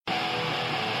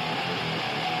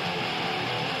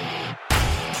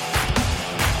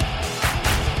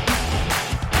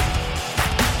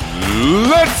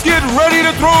Let's get ready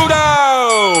to throw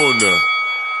down!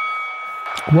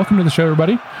 Welcome to the show,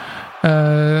 everybody.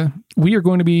 We are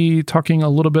going to be talking a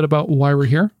little bit about why we're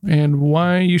here and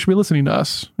why you should be listening to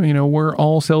us. You know, we're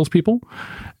all salespeople,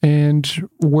 and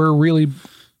we've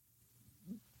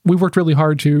worked really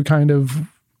hard to kind of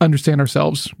understand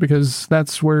ourselves, because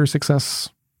that's where success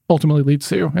ultimately leads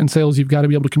to. In sales, you've got to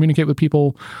be able to communicate with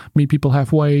people, meet people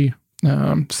halfway,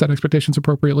 set expectations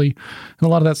appropriately. And a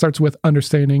lot of that starts with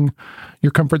understanding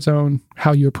your comfort zone,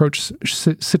 how you approach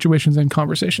situations and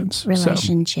conversations.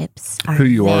 Relationships are who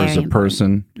you are as a very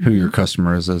person, who your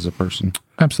customer is as a person.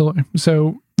 Absolutely.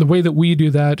 So the way that we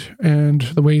do that, and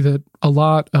the way that a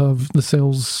lot of the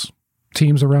sales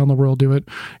teams around the world do it,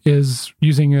 is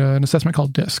using an assessment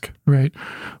called DISC, right?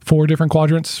 4 different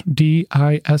quadrants, D,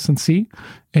 I, S, and C.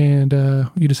 And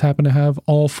you just happen to have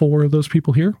all 4 of those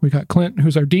people here. We got Clint,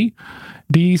 who's our D.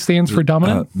 D stands for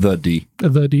dominant. The D.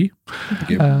 The D.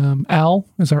 Al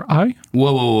is our I.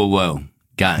 Whoa.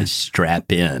 Guys,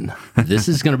 strap in. This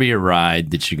is going to be a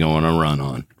ride that you're going to run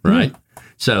on, right?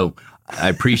 So I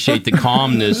appreciate the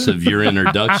calmness of your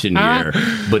introduction here.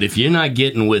 But if you're not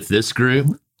getting with this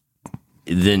group,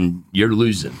 then you're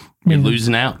losing. You're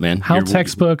losing out, man. How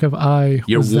textbook of I.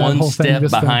 You're one whole thing step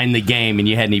just behind the game, and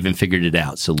you hadn't even figured it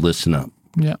out. So listen up.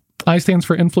 Yeah. I stands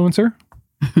for influencer.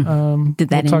 Did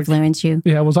that influence you?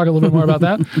 Yeah, we'll talk a little bit more about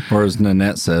that. Or as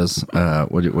Nanette says,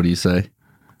 what do you say?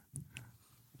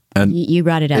 You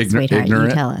brought it up, sweetheart. Ignorant?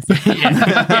 You tell us.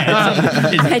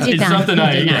 It's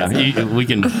something we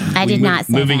can. I did not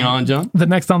say Moving that. on, John. The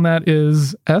next on that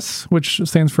is S, which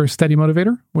stands for Steady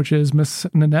Motivator, which is Miss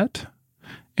Nanette.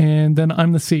 And then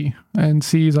I'm the C, and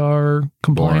C's are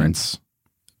compliance.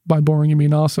 By boring, you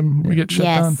mean awesome. We get shit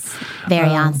done. Yes. Very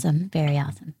awesome. Very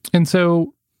awesome. And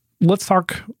so let's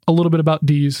talk a little bit about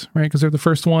D's, right? Because they're the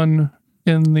first one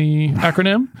in the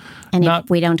acronym. And if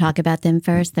we don't talk about them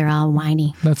first, they're all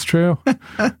whiny. That's true.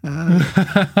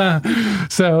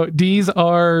 So D's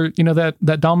are,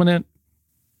 that dominant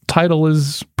title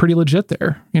is pretty legit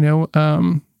there. You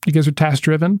guys are task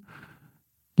driven,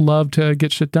 love to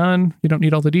get shit done. You don't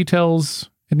need all the details.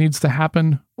 It needs to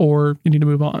happen, or you need to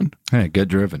move on. Hey, get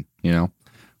driven. We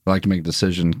like to make a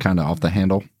decision kind of off the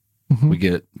handle. Mm-hmm. We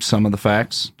get some of the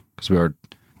facts because we are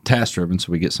task driven,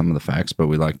 so we get some of the facts, but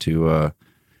we like to,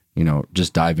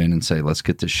 just dive in and say, let's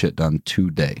get this shit done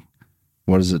today.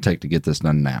 What does it take to get this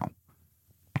done now?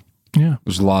 Yeah.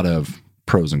 There's a lot of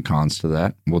pros and cons to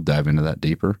that. We'll dive into that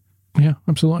deeper. Yeah,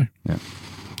 absolutely. Yeah.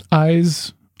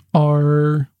 Eyes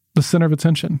are the center of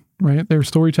attention, right? They're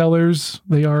storytellers.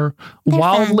 They're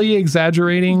wildly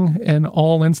exaggerating in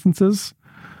all instances.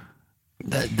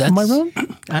 Am I wrong?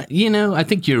 I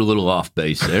think you're a little off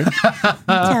base there.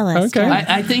 Tell us. Okay. John.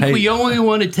 I think we only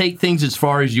want to take things as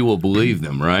far as you will believe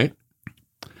them, right?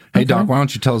 Hey, Doc, why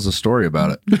don't you tell us a story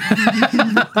about it?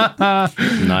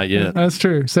 Not yet. That's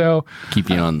true. So Keep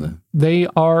you on the...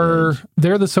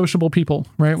 they're the sociable people,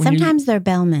 right? Sometimes they're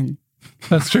bellmen.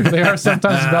 That's true. They are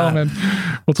sometimes bellmen.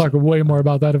 We'll talk way more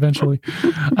about that eventually.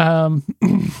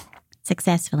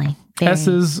 Successfully. Very.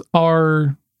 S's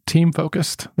are team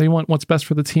focused. They want what's best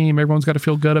for the team. Everyone's got to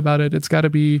feel good about it. It's got to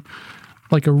be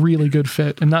like a really good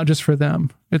fit, and not just for them.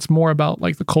 It's more about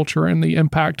like the culture and the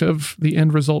impact of the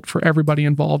end result for everybody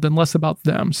involved, and less about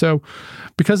them. So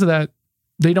because of that,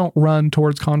 they don't run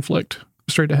towards conflict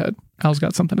straight ahead. Al's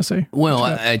got something to say. Well,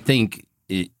 I think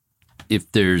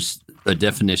if there's a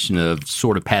definition of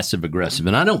sort of passive aggressive,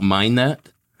 and I don't mind that.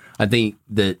 I think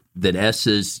that S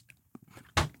is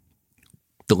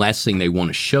the last thing they want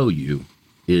to show you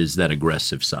is that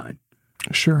aggressive side.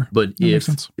 Sure. But That makes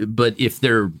sense. if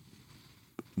they're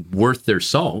worth their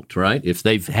salt, right? If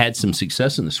they've had some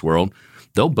success in this world,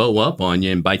 they'll bow up on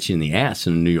you and bite you in the ass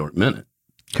in a New York minute.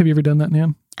 Have you ever done that,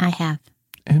 Nan? I have.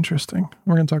 Interesting.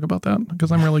 We're going to talk about that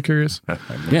because I'm really curious.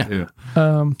 Yeah.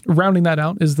 Rounding that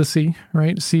out is the C,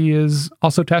 right? C is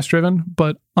also task driven,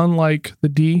 but unlike the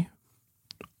D,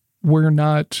 we're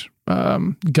not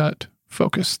gut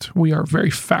focused. We are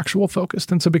very factual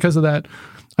focused. And so because of that,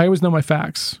 I always know my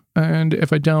facts. And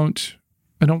if I don't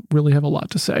really have a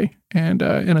lot to say. And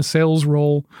in a sales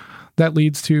role, that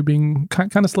leads to being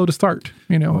kind of slow to start.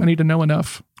 I need to know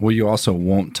enough. Well, you also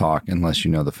won't talk unless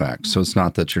you know the facts. So it's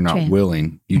not that you're not True.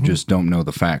 willing. You just don't know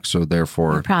the facts. So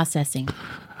therefore... Processing.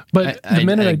 But the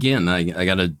minute I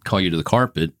got to call you to the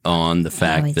carpet on the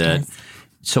fact always that... does.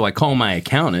 So I call my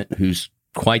accountant, who's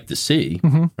quite the C,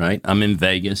 right? I'm in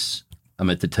Vegas. I'm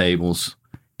at the tables.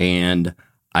 And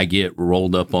I get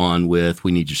rolled up on with,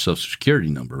 we need your social security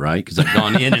number, right? Because I've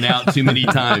gone in and out too many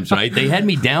times, right? They had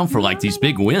me down for like these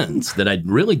big wins that I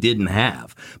really didn't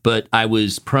have. But I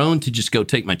was prone to just go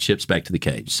take my chips back to the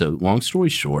cage. So long story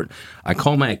short, I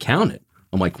call my accountant.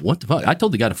 I'm like, what the fuck? I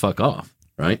told the guy to fuck off,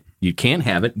 right? You can't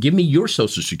have it. Give me your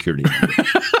social security number,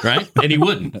 right? And he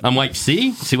wouldn't. I'm like,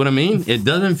 see what I mean? It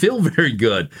doesn't feel very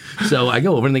good. So I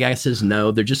go over and the guy says,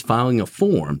 no, they're just filing a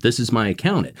form. This is my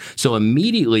accountant. So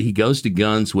immediately he goes to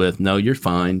guns with, no, you're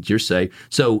fine. You're safe.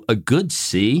 So a good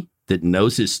C that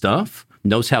knows his stuff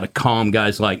knows how to calm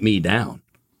guys like me down,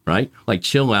 right? Like,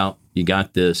 chill out. You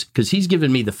got this. Because he's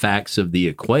given me the facts of the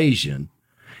equation.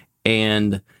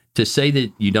 And to say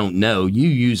that you don't know, you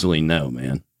usually know,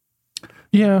 man.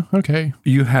 Yeah, okay.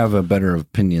 You have a better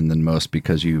opinion than most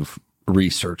because you've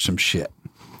researched some shit.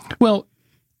 Well,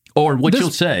 or what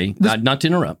you'll say, not to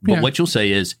interrupt, but what you'll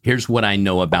say is, here's what I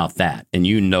know about that. And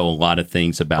you know a lot of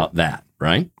things about that,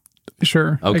 right?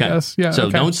 Sure. Okay. I guess. Yeah. So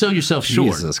don't sell yourself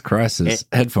short. Jesus Christ, his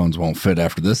headphones won't fit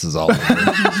after this is all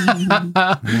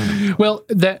over. Well,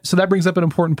 that brings up an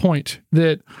important point,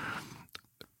 that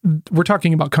we're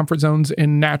talking about comfort zones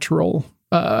and natural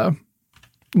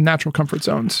comfort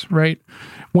zones, right?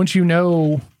 Once you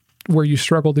know where you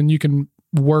struggle, then you can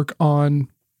work on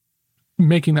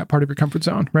making that part of your comfort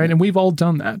zone, right? And we've all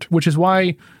done that, which is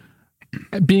why,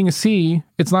 being a C,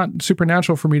 it's not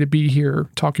supernatural for me to be here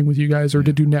talking with you guys or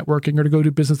to do networking or to go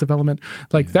do business development.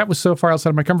 Like, that was so far outside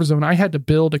of my comfort zone. I had to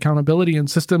build accountability and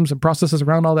systems and processes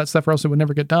around all that stuff, or else it would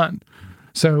never get done.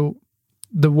 So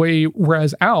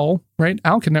whereas Al, right?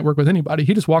 Al can network with anybody.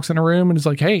 He just walks in a room and is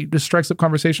like, hey, just strikes up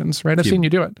conversations, right? I've seen you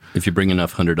do it. If you bring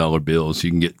enough $100 bills, you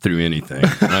can get through anything,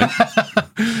 right?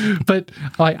 But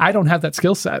I don't have that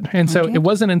skill set. And so it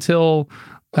wasn't until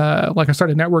I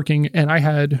started networking and I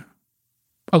had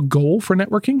a goal for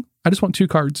networking. I just want 2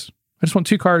 cards. I just want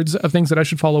 2 cards of things that I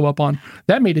should follow up on.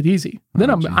 That made it easy. Then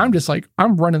I'm just like,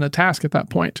 I'm running a task at that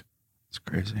point. It's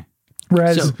crazy.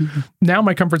 Whereas now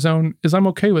my comfort zone is I'm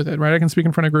okay with it, right? I can speak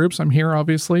in front of groups. I'm here,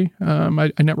 obviously.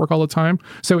 I network all the time.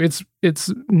 So it's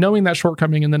knowing that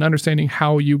shortcoming and then understanding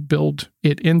how you build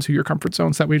it into your comfort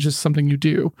zone. So that way it's just something you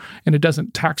do and it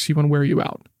doesn't tax you and wear you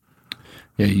out.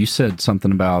 Yeah, you said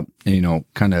something about,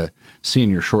 kind of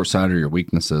seeing your short side or your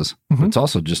weaknesses. Mm-hmm. It's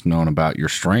also just knowing about your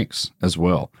strengths as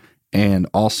well. And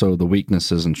also the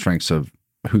weaknesses and strengths of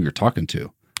who you're talking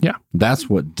to. Yeah. That's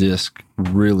what DISC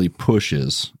really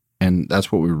pushes. And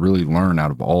that's what we really learn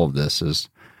out of all of this is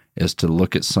to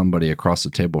look at somebody across the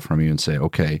table from you and say,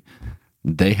 okay,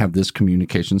 they have this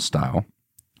communication style.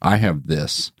 I have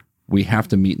this. We have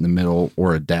to meet in the middle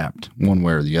or adapt one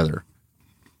way or the other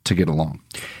to get along.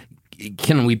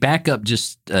 Can we back up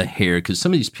just a hair? Because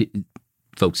some of these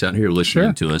folks out here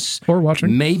listening to us or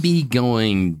watching may be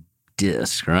going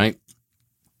DISC, right?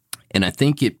 And I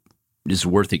think it is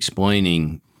worth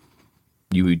explaining.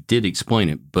 You did explain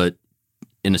it, but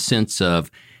in a sense of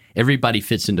everybody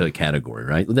fits into a category,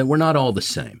 right? That we're not all the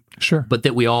same. Sure. But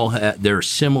that we all have, there are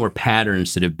similar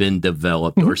patterns that have been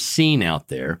developed or seen out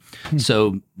there.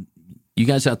 So you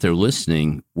guys out there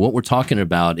listening, what we're talking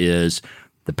about is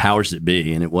the powers that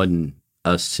be, and it wasn't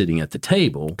us sitting at the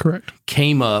table. Correct.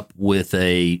 Came up with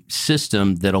a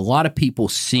system that a lot of people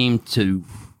seem to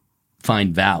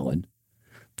find valid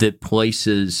that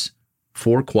places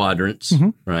 4 quadrants,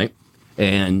 right?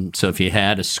 And so if you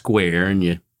had a square and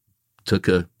you took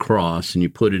a cross and you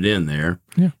put it in there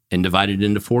and divided it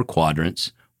into 4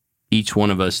 quadrants, each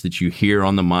one of us that you hear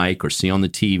on the mic or see on the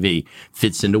TV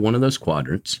fits into one of those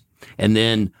quadrants. And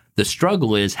then the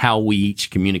struggle is how we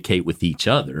each communicate with each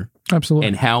other. Absolutely.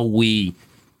 And how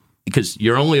because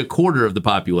you're only a quarter of the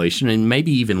population and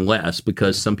maybe even less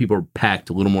because some people are packed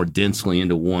a little more densely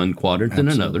into one quadrant than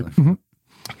another. Mm-hmm.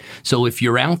 So if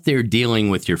you're out there dealing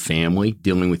with your family,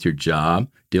 dealing with your job,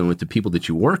 dealing with the people that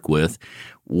you work with,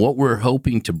 what we're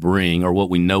hoping to bring, or what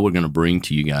we know we're going to bring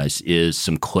to you guys, is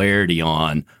some clarity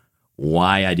on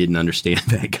why I didn't understand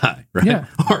that guy, right? Yeah.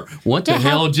 Or what the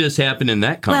hell just happened in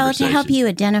that conversation? Well, to help you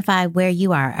identify where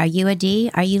you are. Are you a D?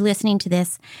 Are you listening to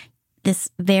this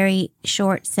very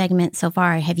short segment so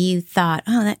far? Have you thought,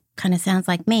 oh, that kind of sounds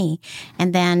like me?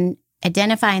 And then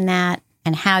identifying that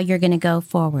and how you're going to go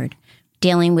forward,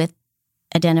 dealing with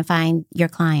identifying your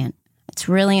client. It's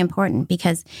really important,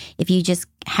 because if you just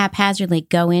haphazardly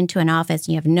go into an office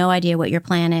and you have no idea what your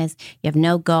plan is, you have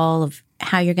no goal of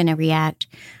how you're going to react,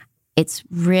 it's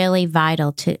really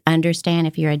vital to understand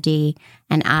if you're a D,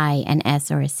 an I, an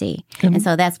S, or a C. Mm-hmm. And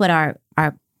so that's what our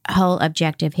whole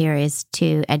objective here is,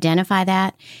 to identify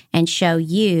that and show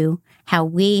you how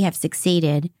we have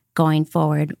succeeded going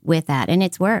forward with that. And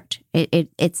it's worked.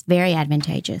 It's very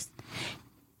advantageous.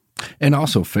 And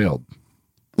also failed.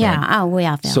 Yeah. Oh, we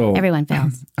all fail. So- Everyone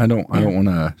fails. I don't want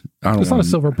to. It's not a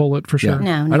silver bullet for sure.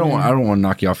 No, no, I don't no. want to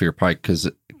knock you off your pike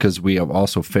because we have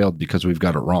also failed because we've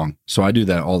got it wrong. So I do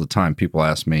that all the time. People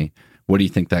ask me, "What do you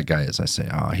think that guy is?" I say,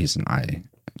 "Oh, he's an I.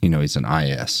 He's an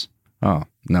IS." Oh,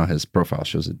 no, his profile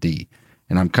shows a D,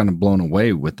 and I'm kind of blown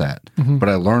away with that. But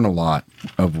I learn a lot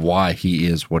of why he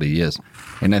is what he is,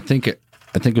 and I think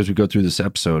as we go through this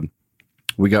episode,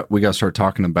 we got to start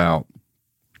talking about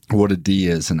what a D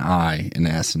is, an I, an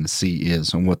S, and a C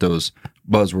is, and what those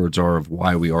buzzwords are of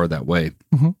why we are that way.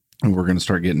 And we're going to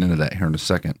start getting into that here in a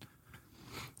second.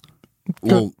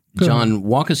 Well, Go John,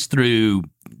 walk us through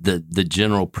the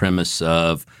general premise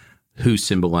of who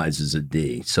symbolizes a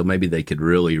D. So maybe they could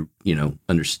really,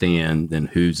 understand then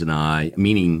who's an I,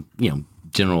 meaning,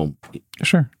 general.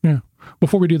 Sure. Yeah.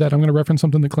 Before we do that, I'm going to reference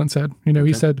something that Clint said.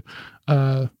 He said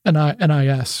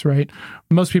NIS, right?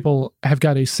 Most people have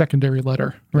got a secondary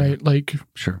letter, right? Like,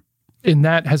 Sure. and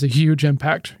that has a huge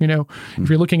impact. If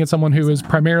you're looking at someone who is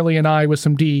primarily an I with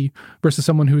some D versus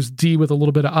someone who's D with a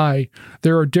little bit of I,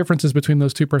 there are differences between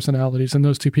those two personalities and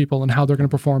those two people and how they're going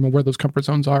to perform and where those comfort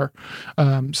zones are.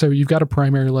 So you've got a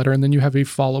primary letter and then you have a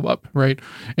follow-up, right?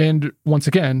 And once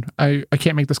again, I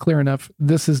can't make this clear enough.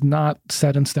 This is not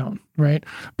set in stone, right?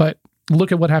 But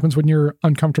look at what happens when you're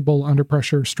uncomfortable, under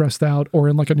pressure, stressed out, or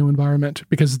in like a new environment,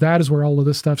 because that is where all of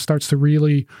this stuff starts to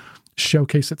really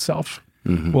showcase itself.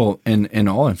 Well, and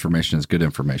all information is good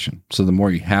information. So the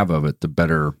more you have of it, the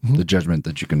better the judgment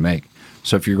that you can make.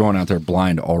 So if you're going out there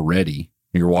blind already,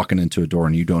 you're walking into a door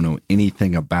and you don't know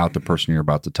anything about the person you're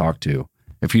about to talk to,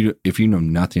 if you know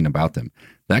nothing about them,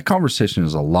 that conversation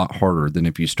is a lot harder than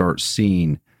if you start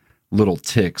seeing little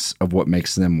ticks of what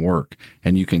makes them work,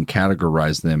 and you can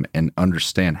categorize them and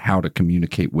understand how to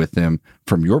communicate with them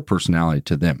from your personality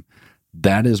to them.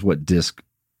 That is what DISC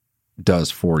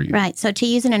does for you. Right. So to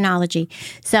use an analogy,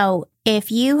 so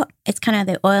it's kind of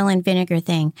the oil and vinegar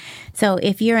thing. So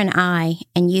if you're an I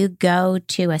and you go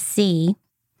to a C,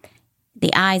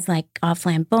 the I's like all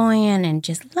flamboyant and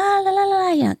just la la la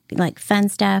la, like fun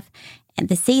stuff, and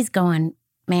the C's going,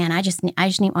 man, I just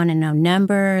want to know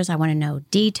numbers. I want to know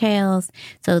details.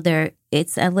 So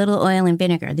it's a little oil and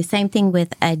vinegar. The same thing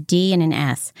with a D and an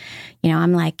S.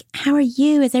 I'm like, how are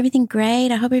you? Is everything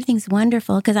great? I hope everything's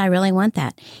wonderful, because I really want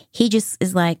that. He just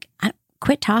is like,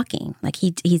 quit talking. Like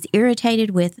he's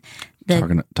irritated with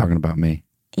the Talking about me.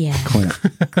 yeah. Clint.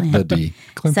 The D.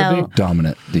 Clint So- the D.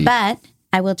 Dominant D. But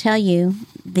I will tell you,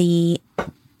 the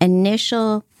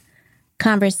initial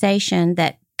conversation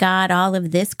that got all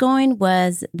of this going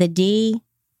was the D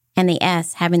and the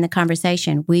S having the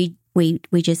conversation. We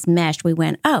just meshed. We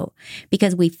went, oh,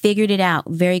 because we figured it out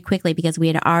very quickly because we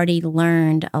had already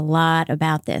learned a lot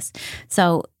about this.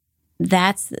 So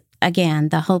that's, again,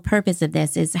 the whole purpose of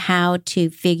this is how to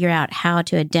figure out how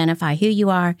to identify who you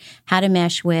are, how to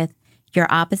mesh with your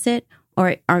opposite,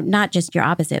 or not just your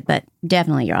opposite, but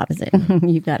definitely your opposite.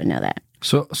 You've got to know that.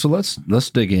 So let's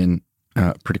dig in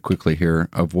pretty quickly here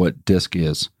of what DISC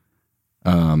is.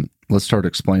 Let's start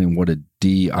explaining what a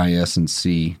D, I, S, and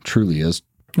C truly is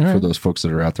All for right. those folks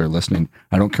that are out there listening.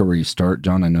 I don't care where you start,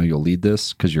 John. I know you'll lead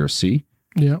this because you're a C.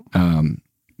 Yeah.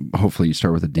 Hopefully you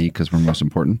start with a D because we're most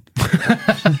important,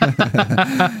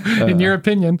 In your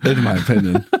opinion. in my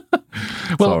opinion.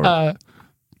 Well,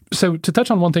 so to touch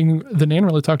on one thing that Nan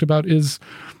really talked about is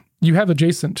you have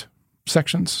adjacent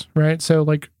sections, right? So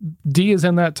like D is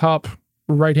in that top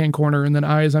right-hand corner, and then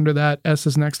I is under that, S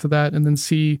is next to that, and then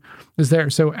C is there.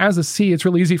 So as a C, it's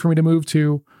really easy for me to move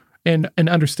to and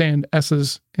understand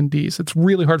S's and D's. It's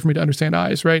really hard for me to understand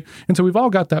I's, right? And so we've all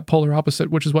got that polar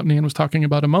opposite, which is what Nan was talking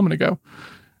about a moment ago.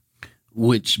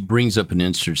 Which brings up an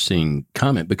interesting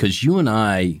comment, because you and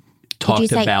I Did you talked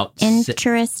say about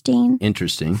interesting?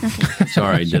 interesting.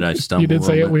 Sorry, did I stumble? You did a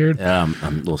say little it bit? weird. I'm a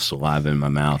little saliva in my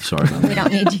mouth. Sorry about We that.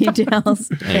 don't need details.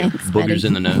 Hey, Thanks, boogers buddy.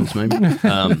 in the nose, maybe.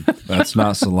 That's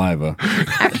not saliva.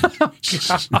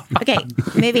 Okay,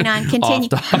 moving on. Continue.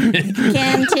 Off topic.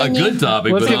 Continue. A good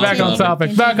topic. Let's but get back off on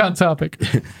topic. Back on topic.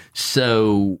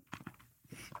 So,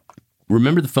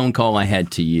 remember the phone call I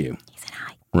had to you,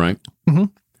 right?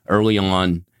 Early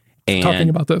on. And Talking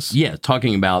about this. Yeah,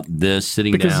 talking about this,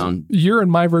 sitting Because down. your and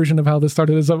my version of how this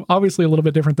started is obviously a little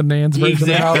bit different than Nan's version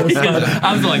of how this started.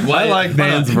 I was like, what? I like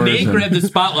Nan's version. Nan grabbed the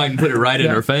spotlight and put it right in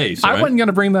her face. I right? wasn't going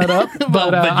to bring that up, but,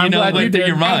 But I'm you know glad what you through did.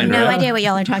 your I have mind, no right? idea what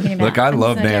y'all are talking about. Look, I I'm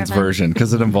love so Nan's terrified. version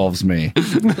because it involves me.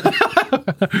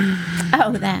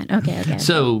 Oh, that. Okay.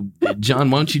 So,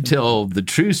 John, why don't you tell the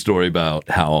true story about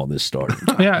how all this started?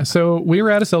 Yeah, so we were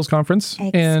at a sales conference,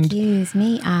 and Excuse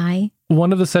me,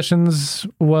 one of the sessions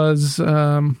was,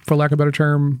 for lack of a better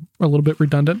term, a little bit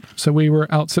redundant. So we were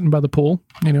out sitting by the pool,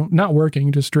 not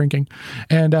working, just drinking.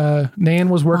 And Nan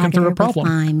was working through a problem.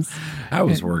 Limes. I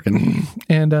was working.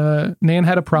 And Nan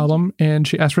had a problem, and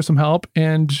she asked for some help.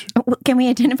 And Can we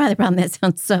identify the problem? That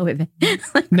sounds so vivid.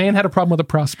 Nan had a problem with a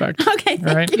prospect. Okay.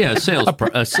 All right. Yeah,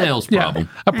 a sales problem.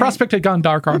 A prospect had gone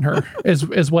dark on her,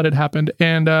 is what had happened.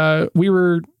 And we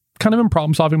were kind of in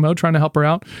problem solving mode, trying to help her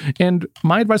out. And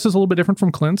my advice was a little bit different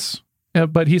from Clint's,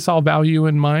 but he saw value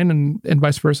in mine and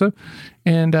vice versa.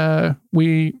 And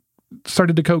we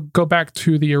started to go back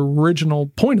to the original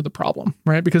point of the problem,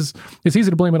 right? Because it's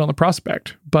easy to blame it on the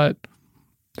prospect, but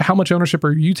how much ownership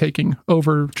are you taking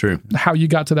over how you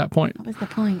got to that point? What was the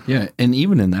point? Yeah. And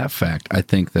even in that fact, I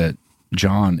think that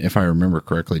John, if I remember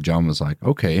correctly, John was like,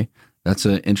 okay, that's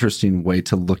an interesting way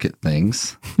to look at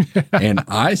things. And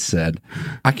I said,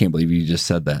 I can't believe you just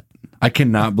said that. I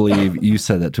cannot believe you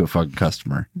said that to a fucking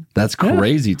customer. That's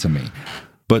crazy to me.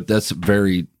 But that's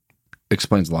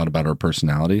explains a lot about our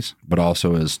personalities, but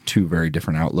also is two very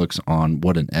different outlooks on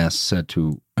what an S said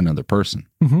to another person.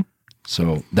 Mm-hmm.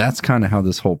 So that's kind of how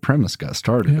this whole premise got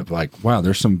started of like, wow,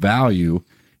 there's some value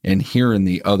in hearing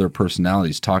the other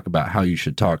personalities talk about how you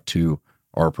should talk to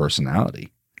our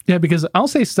personality. Yeah, because I'll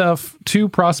say stuff to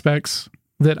prospects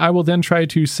that I will then try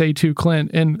to say to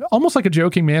Clint in almost like a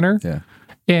joking manner. Yeah.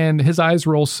 And his eyes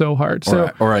roll so hard.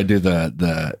 Or I do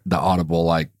the audible,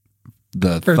 like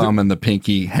the thumb and the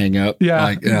pinky hang up. Yeah.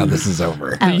 Like, this is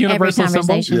over. The universal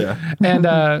symbol. Yeah.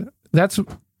 And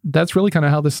that's really kind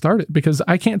of how this started, because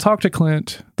I can't talk to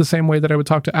Clint the same way that I would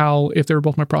talk to Al if they were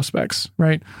both my prospects,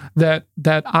 right? That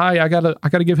I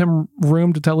gotta give him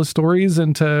room to tell his stories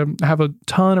and to have a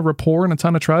ton of rapport and a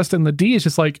ton of trust. And the D is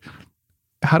just like,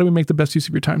 how do we make the best use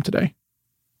of your time today?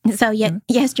 So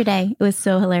yesterday, it was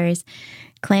so hilarious.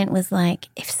 Clint was like,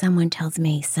 if someone tells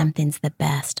me something's the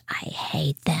best, I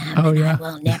hate them. Oh, yeah. I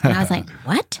will never. And I was like,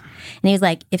 what? And he was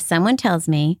like, if someone tells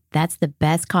me that's the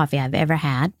best coffee I've ever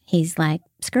had, he's like,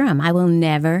 screw him. I will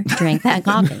never drink that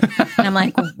coffee. And I'm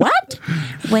like, what?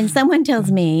 When someone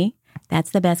tells me that's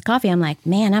the best coffee, I'm like,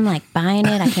 man, I'm like buying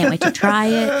it. I can't wait to try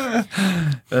it.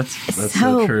 That's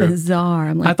so true. bizarre.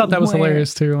 I'm like, I thought that was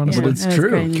hilarious too, honestly. But it's true.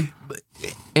 Crazy.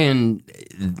 And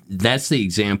that's the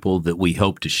example that we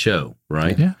hope to show,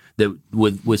 right? Yeah. That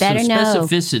with some Better know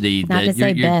specificity not to that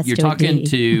say best you're to a talking D.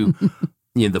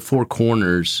 to the four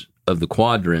corners of the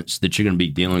quadrants that you're going to be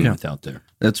dealing with out there.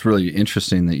 That's really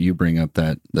interesting that you bring up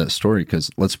that story, because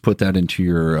let's put that into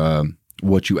your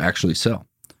what you actually sell.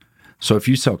 So if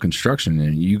you sell construction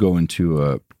and you go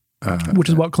into which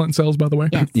is what Clint sells, by the way.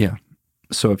 Yes. yeah.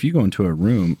 So if you go into a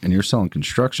room and you're selling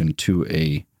construction to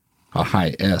a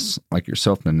high S like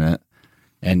yourself, Nanette,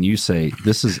 and you say,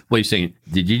 this is... Wait a second.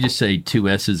 Did you just say 2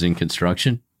 S's in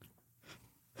construction?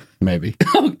 Maybe.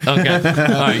 Okay. All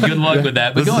right. Good luck with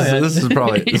that. But go ahead. This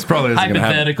probably isn't going to happen.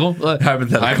 Hypothetical.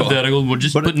 Hypothetical. We're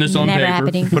just putting this on Never paper.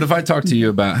 happening. But if I talk to you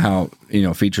about how,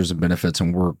 features and benefits,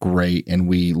 and we're great and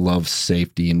we love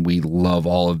safety and we love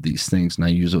all of these things, and I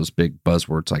use those big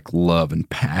buzzwords like love and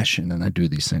passion, and I do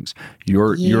these things, You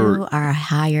are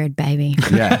hired, baby.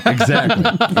 yeah, exactly.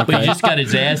 But he just got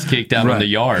his ass kicked out in the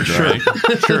yard, right?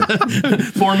 Sure.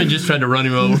 Foreman just tried to run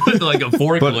him over with like a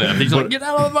forklift. He's like, get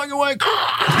out of the fucking way.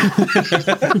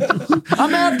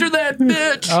 I'm after that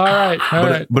bitch. All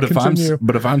right. But Continue.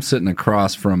 if I'm sitting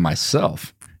across from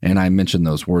myself and I mention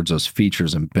those words, those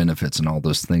features and benefits and all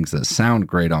those things that sound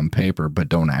great on paper but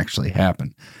don't actually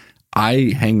happen,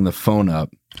 I hang the phone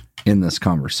up in this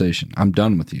conversation. I'm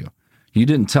done with you. You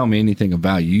didn't tell me anything of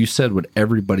value. You said what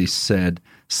everybody said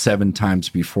 7 times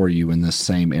before you in this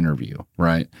same interview,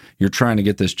 right? You're trying to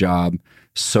get this job.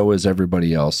 So is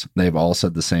everybody else. They've all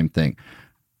said the same thing.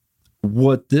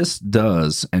 What this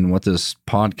does and what this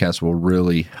podcast will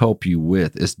really help you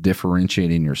with is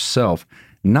differentiating yourself,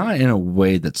 not in a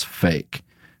way that's fake,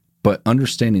 but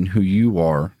understanding who you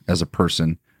are as a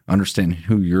person, understanding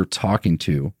who you're talking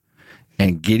to,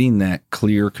 and getting that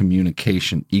clear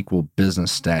communication, equal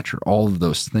business stature, all of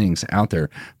those things out there.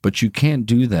 But you can't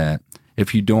do that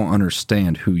if you don't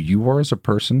understand who you are as a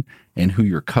person and who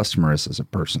your customer is as a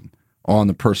person on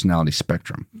the personality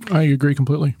spectrum. I agree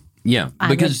completely. Yeah, I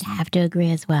because would have to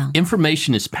agree as well.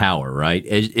 information is power, right?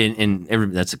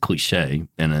 That's a cliche,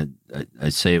 and I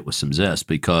say it with some zest,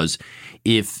 because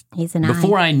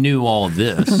before I knew all of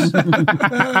this,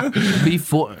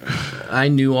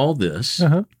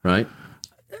 right,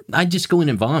 I'd just go in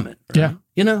and vomit. Yeah.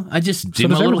 I just do So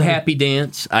my does little everybody. happy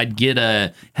dance. I'd get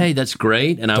hey, that's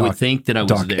great, and I would think that I was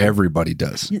Doc, there. everybody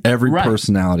does. Every Right.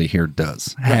 personality here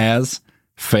does. Has,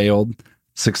 failed,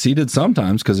 succeeded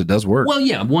sometimes because it does work. Well,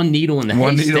 yeah, one needle in the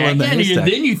One haystack. needle in the and haystack.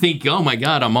 then you think, oh my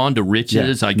God, I'm on to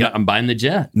riches. Yeah. I'm buying the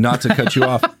jet. Not to cut you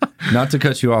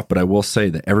off, but I will say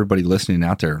that everybody listening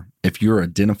out there, if you're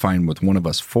identifying with one of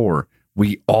us four,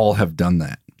 we all have done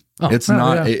that. It's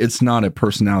not a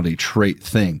personality trait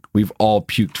thing. We've all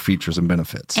puked features and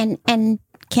benefits. And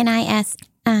can I ask,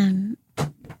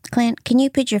 Clint, can you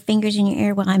put your fingers in your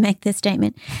ear while I make this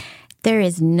statement? There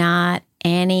is not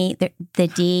any, the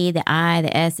D, the I,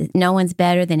 the S, no one's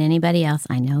better than anybody else.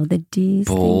 I know the D's.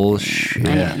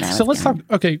 Bullshit. So let's talk.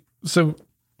 Okay, so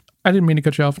I didn't mean to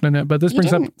cut you off, Nanette, but this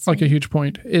brings up didn't. like a huge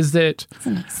point, is that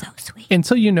Isn't it so sweet?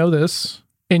 until you know this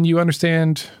and you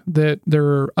understand that there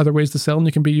are other ways to sell and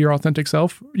you can be your authentic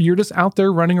self, you're just out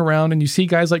there running around and you see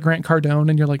guys like Grant Cardone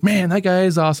and you're like, man, that guy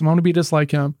is awesome. I want to be just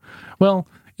like him. Well,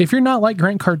 if you're not like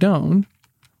Grant Cardone,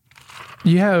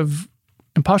 you have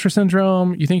imposter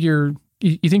syndrome. You think you're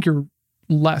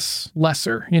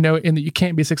lesser, and that you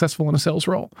can't be successful in a sales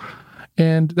role.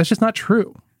 And that's just not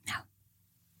true.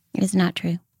 It is not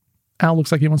true. Al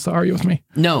looks like he wants to argue with me.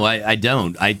 No, I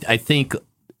don't. I think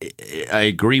I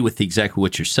agree with exactly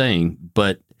what you're saying.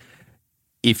 But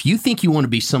if you think you want to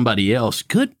be somebody else,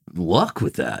 good luck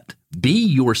with that. Be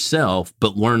yourself,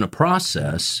 but learn a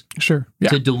process Sure. Yeah.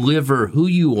 to deliver who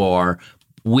you are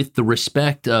with the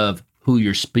respect of who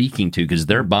you're speaking to, because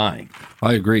they're buying.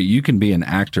 I agree. You can be an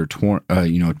actor, 2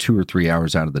 or 3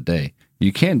 hours out of the day.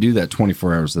 You can't do that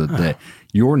 24 hours of the day.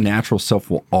 Your natural self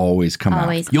will always come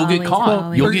Always. out. You'll get caught.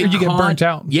 always. You'll Or get you get caught. burnt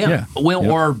out. Yeah. Yeah. Well,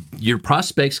 Yep. or your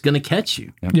prospect's going to catch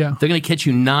you. Yeah. They're going to catch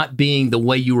you not being the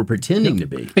way you were pretending to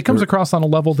be. It comes across on a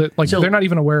level that So- they're not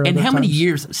even aware of. And at how many times.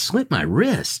 years slit my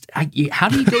wrist? How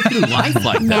do you go through life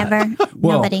like that? Never.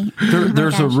 Well, Nobody.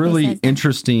 there's Oh a my gosh, really who says that?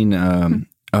 interesting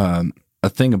a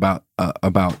thing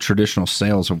about traditional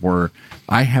sales of where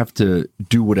I have to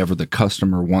do whatever the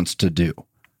customer wants to do.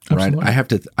 Right? Absolutely.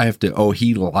 I have to, oh,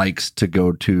 he likes to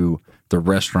go to the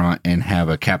restaurant and have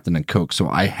a Captain and Coke, so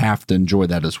I have to enjoy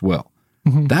that as well.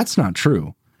 That's not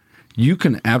true. You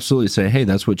can absolutely say, hey,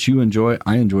 that's what you enjoy.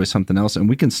 I enjoy something else, and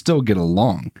we can still get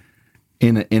along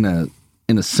in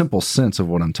a simple sense of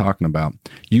what I'm talking about.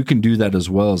 You can do that as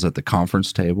well as at the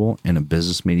conference table, in a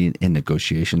business meeting, in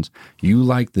negotiations. You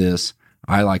like this,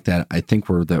 I like that. I think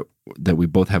that we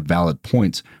both have valid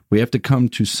points. We have to come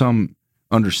to some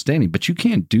understanding, but you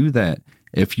can't do that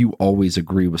if you always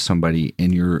agree with somebody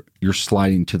and you're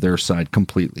sliding to their side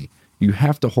completely. You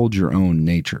have to hold your own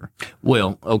nature.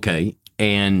 Well, okay.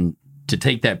 And to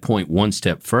take that point one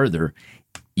step further,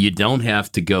 you don't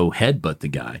have to go headbutt the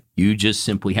guy. You just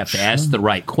simply have to ask the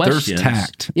right questions.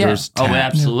 tact. Yeah. There's Oh, tact.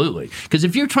 absolutely. Because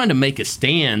if you're trying to make a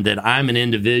stand that I'm an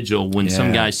individual when some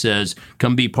Yeah. guy says,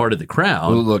 come be part of the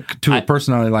crowd. Well, look, to a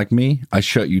personality like me, I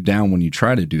shut you down when you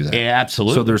try to do that. Yeah,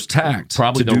 absolutely. So there's tact.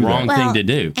 Probably to the do wrong that. thing to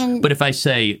do. and- But if I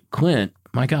say, Clint,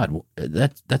 my God,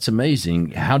 that's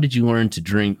amazing. How did you learn to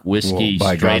drink whiskey Well,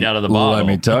 by straight God, out of the well, bottle? let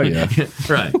me tell you.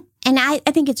 Right. And I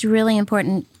think it's really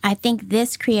important. I think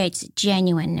this creates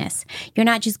genuineness. You're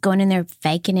not just going in there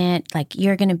faking it. Like,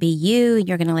 you're going to be you,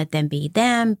 you're going to let them be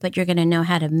them, but you're going to know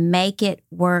how to make it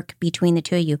work between the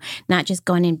two of you, not just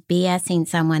going and BSing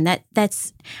someone.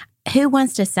 That's who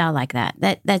wants to sell like that?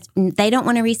 That's they don't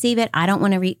want to receive it. I don't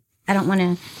want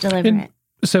to deliver And it.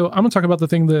 so I'm going to talk about the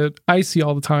thing that I see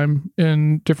all the time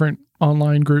in different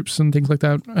online groups and things like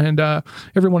that. And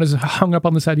everyone is hung up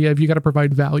on this idea of you got to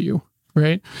provide value,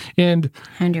 right? And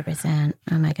 100%.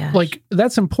 Oh my gosh. like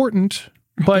that's important,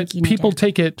 but think you need people to-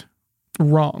 take it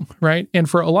wrong, right? And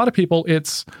for a lot of people,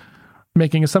 it's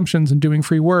making assumptions and doing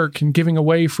free work and giving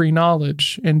away free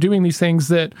knowledge and doing these things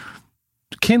that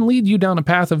can lead you down a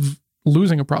path of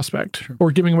losing a prospect or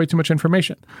giving away too much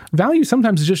information. Value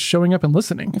sometimes is just showing up and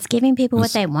listening. it's giving people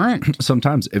what they want.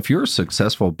 Sometimes, if you're a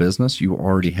successful business, you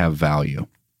already have value.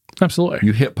 Absolutely.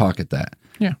 You hip pocket that.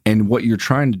 Yeah. And what you're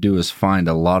trying to do is find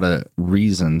a lot of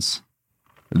reasons,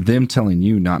 them telling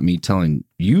you, not me telling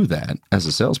you that as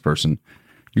a salesperson.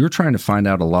 You're trying to find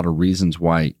out a lot of reasons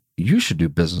why you should do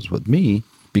business with me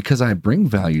because I bring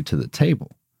value to the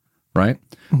table. Right.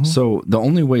 So the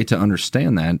only way to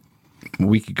understand that,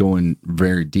 we could go in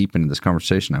very deep into this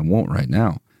conversation. I won't right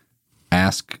now.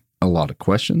 Ask a lot of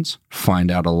questions,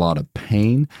 find out a lot of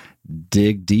pain,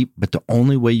 dig deep. But the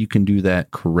only way you can do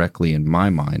that correctly, in my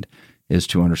mind, is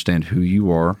to understand who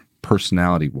you are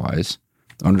personality wise,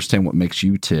 understand what makes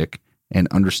you tick, and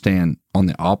understand on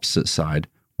the opposite side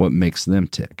what makes them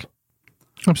tick.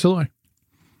 Absolutely.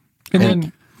 And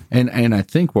then, And I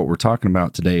think what we're talking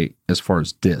about today, as far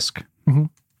as DISC,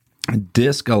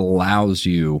 DISC allows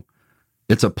you,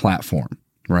 it's a platform,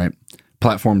 right?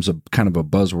 Platform's a kind of a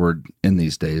buzzword in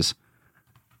these days.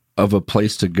 of a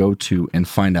place to go to and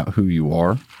find out who you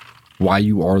are, why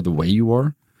you are the way you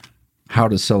are, how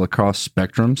to sell across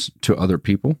spectrums to other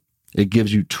people. It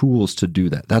gives you tools to do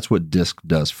that. That's what DISC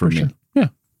does for me. Sure. Yeah,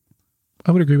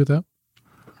 I would agree with that.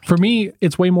 For me,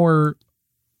 it's way more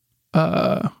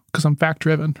because I'm fact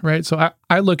driven, right? So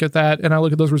I look at that and I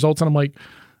look at those results and I'm like,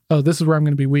 oh, this is where I'm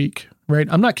going to be weak, right?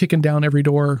 I'm not kicking down every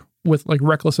door with like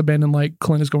reckless abandon like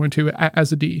Clint is going to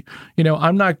as a D. You know,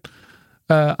 I'm not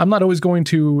always going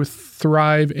to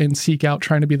thrive and seek out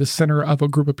trying to be the center of a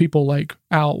group of people like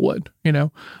Al would, you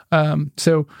know?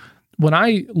 So when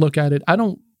I look at it, I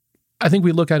think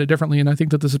we look at it differently. And I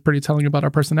think that this is pretty telling about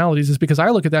our personalities is because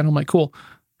I look at that and I'm like, cool,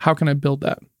 how can I build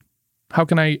that? How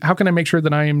can I make sure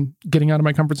that I am getting out of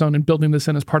my comfort zone and building this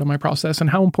in as part of my process? And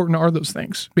how important are those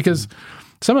things? Because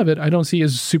some of it I don't see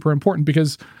as super important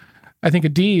because I think a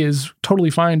D is totally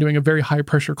fine doing a very high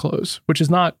pressure close, which is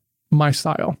not my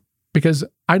style because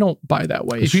I don't buy that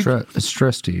way. It's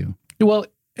stress to you. Well,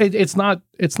 it's not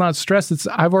stress. It's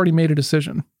I've already made a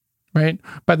decision, right?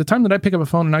 By the time that I pick up a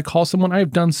phone and I call someone, I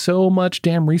have done so much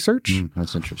damn research.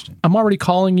 That's interesting. I'm already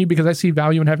calling you because I see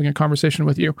value in having a conversation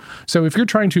with you. So if you're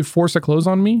trying to force a close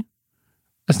on me,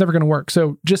 that's never going to work.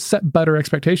 So just set better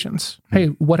expectations. Hey,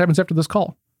 what happens after this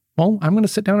call? Well, I'm going to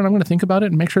sit down and I'm going to think about it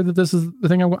and make sure that this is the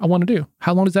thing I want to do.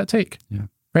 How long does that take? Yeah.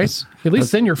 Right? At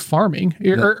least then you're farming.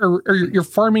 You're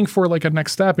farming for like a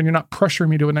next step and you're not pressuring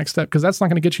me to a next step because that's not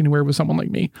going to get you anywhere with someone like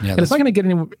me. Yeah, and it's not going to get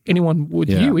anyone with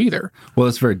you either. Well,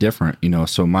 it's very different. You know,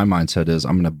 so my mindset is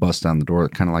I'm going to bust down the door,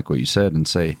 kind of like what you said, and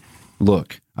say,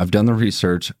 look, I've done the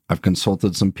research. I've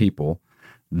consulted some people.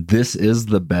 This is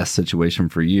the best situation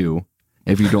for you.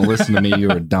 If you don't listen to me,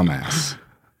 you're a dumbass.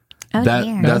 Oh,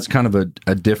 That's kind of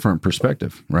a different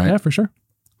perspective, right? Yeah, for sure.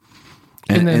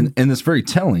 And it's very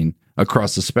telling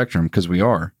across the spectrum because we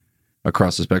are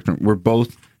across the spectrum. We're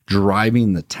both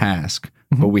driving the task,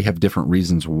 but we have different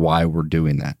reasons why we're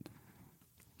doing that.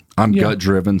 I'm gut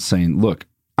driven saying, look,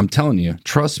 I'm telling you,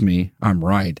 trust me, I'm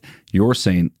right. You're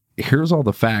saying, here's all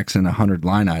the facts and 100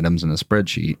 line items in a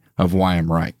spreadsheet of why I'm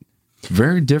right.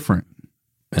 Very different.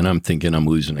 And I'm thinking I'm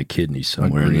losing a kidney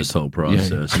somewhere in this whole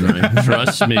process, right?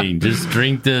 Trust me, just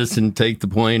drink this and take the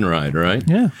plane ride, right?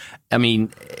 Yeah. I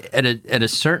mean, at a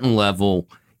certain level,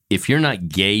 if you're not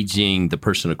gauging the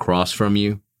person across from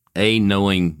you,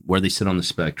 knowing where they sit on the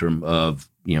spectrum of,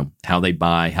 you know, how they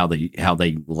buy, how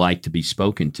they like to be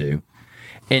spoken to,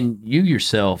 and you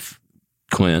yourself,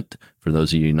 Clint, for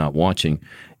those of you not watching,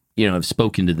 you know, have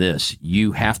spoken to this.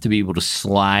 You have to be able to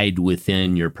slide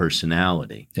within your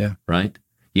personality. Yeah. Right?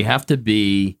 You have to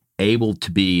be able to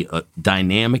be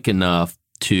dynamic enough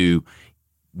to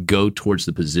go towards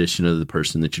the position of the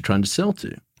person that you're trying to sell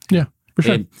to. Yeah, for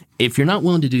sure. And if you're not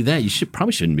willing to do that, you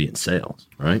probably shouldn't be in sales,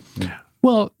 right? Yeah.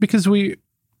 Well, because you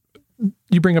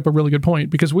bring up a really good point,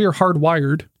 because we are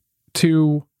hardwired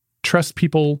to trust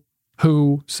people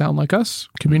who sound like us,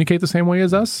 communicate the same way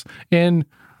as us, and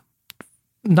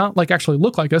not like actually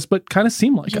look like us, but kind of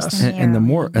seem like us. And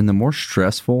the more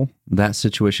stressful that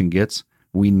situation gets,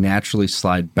 we naturally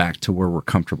slide back to where we're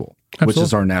comfortable, which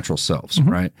is our natural selves,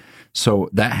 right? So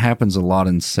that happens a lot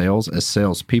in sales. As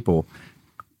salespeople,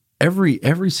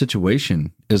 every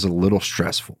situation is a little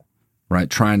stressful, right?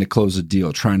 Trying to close a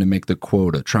deal, trying to make the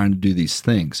quota, trying to do these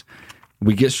things.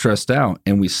 We get stressed out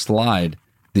and we slide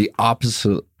the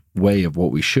opposite way of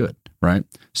what we should, right?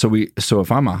 So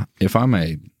if I'm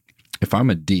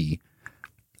a D,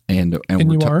 and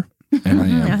you are. And I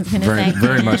am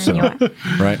very much so,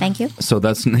 right? Thank you. So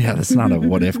that's not a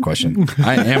what if question.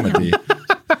 I am a D.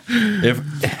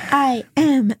 I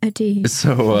am a D.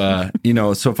 So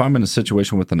so if I'm in a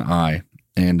situation with an I,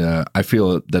 and I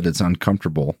feel that it's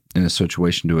uncomfortable in a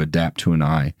situation to adapt to an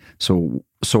I, so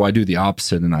I do the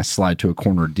opposite and I slide to a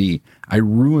corner D. I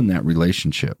ruin that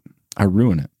relationship. I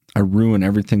ruin it. I ruin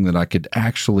everything that I could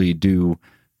actually do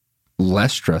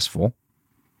less stressful.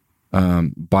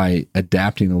 By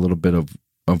adapting a little bit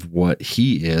of what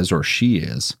he is or she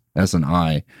is as an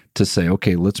I to say,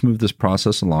 okay, let's move this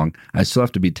process along. I still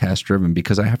have to be task driven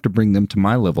because I have to bring them to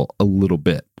my level a little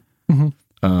bit.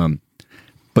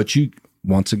 But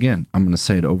once again, I'm going to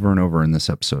say it over and over in this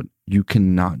episode. You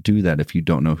cannot do that if you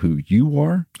don't know who you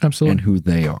are and who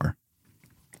they are.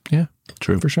 Yeah,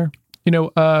 true. For sure. You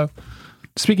know,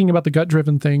 speaking about the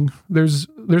gut-driven thing, there's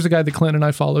a guy that Clint and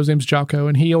I follow. His name's Jocko,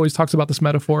 and he always talks about this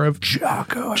metaphor of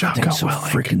Jocko so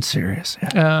freaking serious.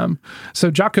 Yeah. So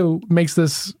Jocko makes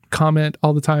this comment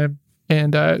all the time,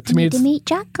 and to me, meet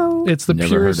Jocko. It's the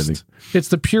purest. It's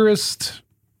the purest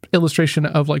illustration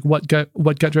of like what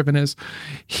gut-driven is.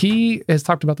 He has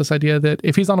talked about this idea that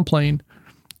if he's on a plane,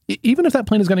 even if that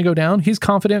plane is going to go down, he's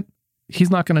confident. he's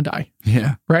not going to die.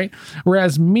 Yeah. Right.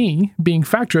 Whereas me being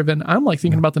fact driven, I'm like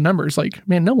thinking about the numbers. Like,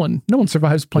 man, no one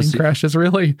survives plane crashes,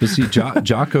 really. But see,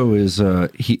 Jocko is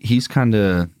he's kind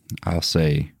of, I'll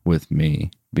say with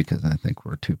me, because I think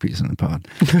we're two peas in the pod.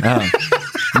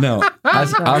 No,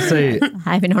 I'll say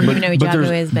I don't even know who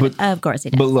Jocko is, but of course he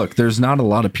does. But look, there's not a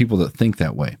lot of people that think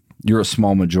that way. You're a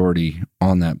small majority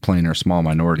on that plane, or a small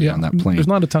minority on that plane. There's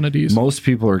not a ton of D's. Most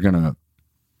people are gonna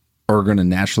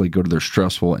naturally go to their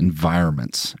stressful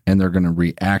environments, and they're gonna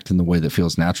react in the way that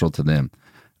feels natural to them.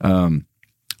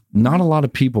 Not a lot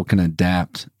of people can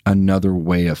adapt another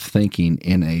way of thinking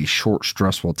in a short,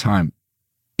 stressful time.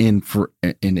 For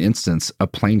instance, a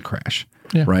plane crash,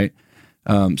 right?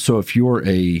 So if you're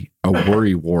a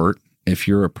worry wart, if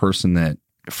you're a person that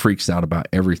freaks out about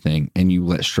everything and you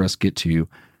let stress get to you,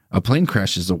 a plane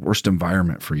crash is the worst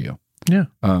environment for you. Yeah.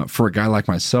 For a guy like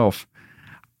myself,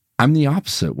 I'm the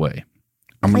opposite way.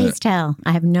 Please tell.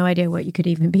 I have no idea what you could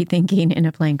even be thinking in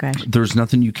a plane crash. There's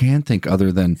nothing you can think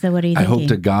other than, so what are you I thinking? hope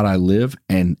to God I live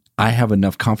and I have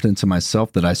enough confidence in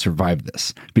myself that I survived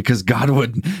this, because God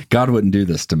wouldn't do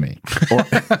this to me. Or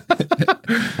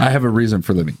I have a reason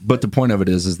for living. But the point of it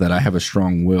is that I have a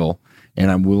strong will, and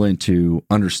I'm willing to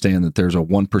understand that there's a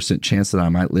 1% chance that I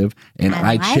might live. And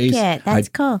I like chase it. That's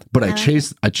cool. But I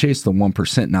chase the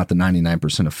 1%, not the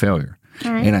 99% of failure.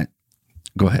 All right. And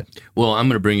go ahead. Well, I'm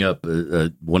going to bring up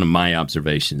one of my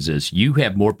observations is you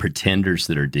have more pretenders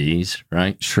that are D's,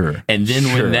 right? Sure. And then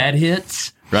when that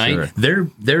hits, right, Sure.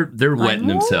 they're wetting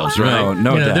themselves, right?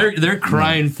 No doubt. They're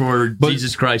crying for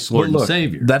Jesus Christ, Lord and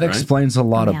Savior. That right? explains a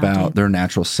lot Yeah, about their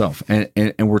natural self.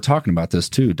 And we're talking about this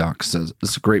too, Doc says.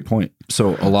 It's a great point.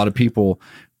 So a lot of people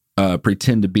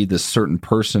pretend to be this certain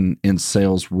person in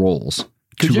sales roles.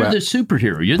 Because you're the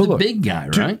superhero. You're the big guy,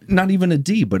 right? Not even a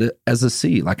D, but as a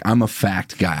C. Like, I'm a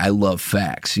fact guy. I love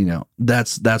facts. You know,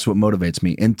 that's what motivates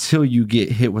me, until you get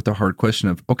hit with the hard question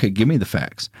of, okay, give me the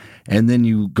facts. And then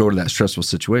you go to that stressful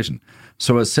situation.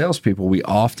 So as salespeople, we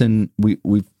often,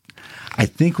 I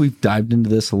think we've dived into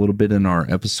this a little bit in our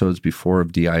episodes before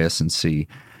of DIS and C.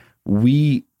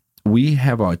 We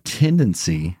have a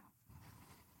tendency,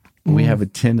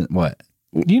 what?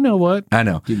 You know what? I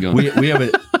know. Keep going.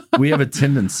 We have a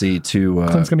tendency to.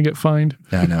 Clint's going to get fined.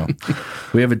 I know.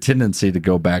 We have a tendency to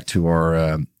go back to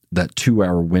our that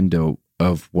 2-hour window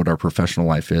of what our professional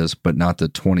life is, but not the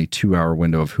 22-hour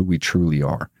window of who we truly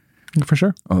are. For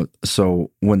sure.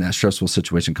 So when that stressful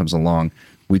situation comes along,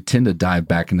 we tend to dive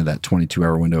back into that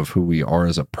 22-hour window of who we are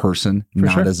as a person,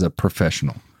 not as a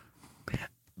professional.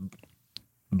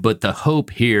 But the hope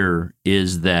here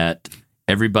is that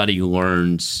everybody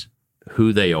learns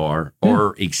who they are,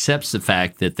 or accepts the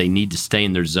fact that they need to stay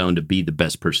in their zone to be the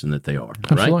best person that they are,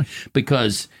 Absolutely. right?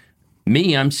 Because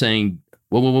I'm saying,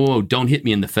 whoa, don't hit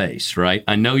me in the face, right?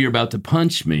 I know you're about to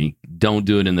punch me. Don't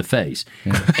do it in the face.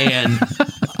 And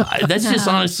that's just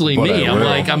honestly But me. I I'm will.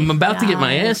 like, I'm about to get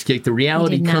my ass kicked. The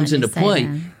reality did not comes into say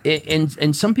play.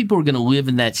 And some people are going to live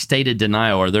in that state of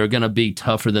denial, or they're going to be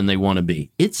tougher than they want to be.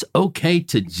 It's okay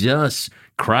to just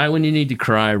cry when you need to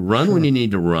cry, run when you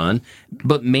need to run,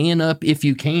 but man up if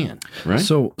you can, right?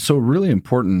 So really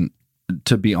important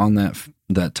to be on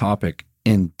that topic.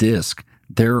 In DISC,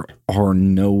 there are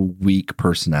no weak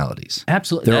personalities.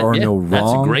 Absolutely. There are no wrong.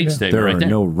 That's a great statement There right are there.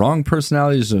 no wrong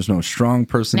personalities. There's no strong No, I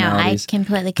personalities.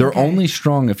 completely They're concur. only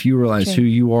strong if you realize True. who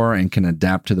you are and can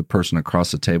adapt to the person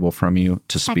across the table from you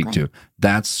to speak Exactly. to.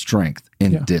 That's strength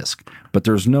in DISC. But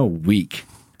there's no weak.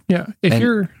 Yeah. If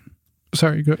you're,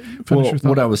 sorry, go finish your thought.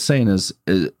 What I was saying is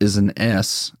an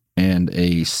S and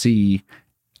a C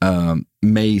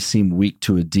may seem weak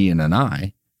to a D and an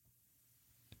I.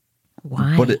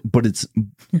 Why? But it's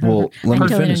well. Let me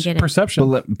totally finish. don't get it. Perception.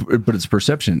 But it's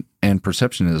perception, and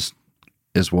perception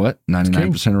is what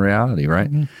 99% of reality,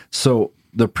 right? Mm-hmm. So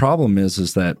the problem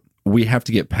is that we have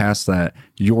to get past that.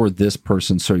 You're this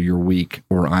person, so you're weak,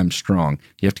 or I'm strong.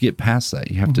 You have to get past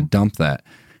that. You have to dump that,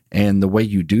 and the way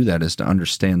you do that is to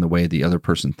understand the way the other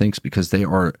person thinks, because they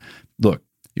are. Look,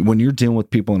 when you're dealing with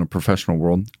people in a professional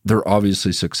world, they're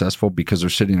obviously successful because they're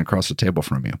sitting across the table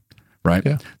from you. Right?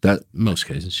 Yeah. That Most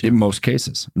cases. in most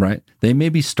cases, right? They may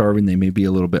be starving, they may be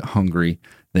a little bit hungry,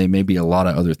 they may be a lot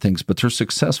of other things, but they're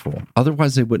successful.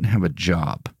 Otherwise, they wouldn't have a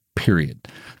job, period.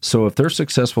 So if they're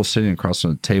successful sitting across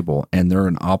the table and they're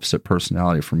an opposite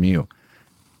personality from you,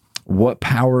 what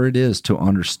power it is to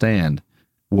understand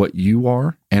what you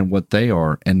are and what they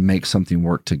are and make something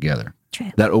work together.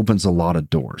 True. That opens a lot of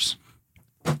doors.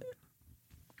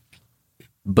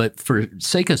 But for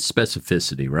sake of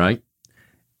specificity, right?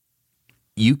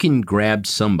 You can grab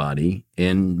somebody,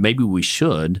 and maybe we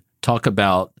should talk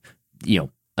about,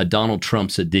 a Donald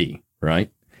Trump's a D, right?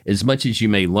 as much as you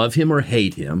may love him or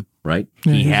hate him, right?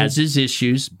 He has his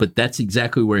issues, but that's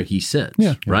exactly where he sits,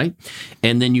 right?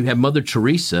 And then you have Mother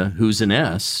Teresa, who's an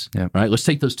S, right? Let's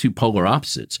take those two polar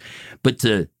opposites. But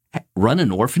to run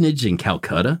an orphanage in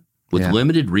Calcutta with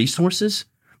limited resources,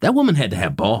 that woman had to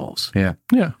have balls. Yeah.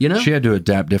 You know? She had to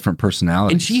adapt different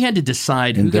personalities. And she had to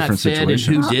decide who got fed and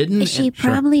who didn't. She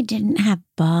probably didn't have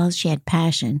balls. She had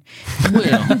passion.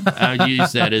 Well, I'll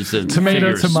use that as a Tomato,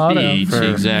 figure of tomato. speech.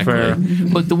 Exactly.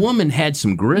 But the woman had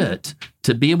some grit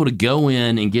to be able to go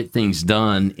in and get things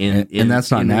done. And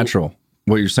that's not natural.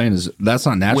 What you're saying is that's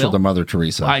not natural to Mother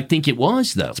Teresa. I think it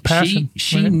was, though. Passion,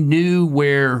 she knew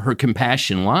where her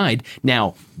compassion lied.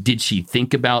 Now, did she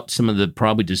think about some of the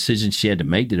probably decisions she had to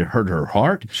make? Did it hurt her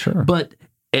heart? Sure. But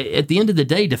at the end of the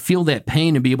day, to feel that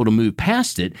pain and be able to move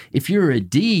past it, if you're a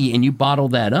D and you bottle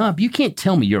that up, you can't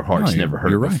tell me your heart's never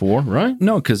hurt before, right?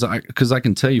 No, because I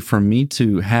can tell you, for me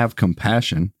to have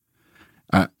compassion,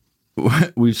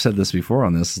 we've said this before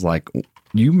on this, is like,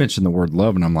 you mentioned the word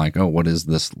love, and I'm like, oh, what is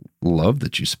this love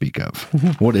that you speak of?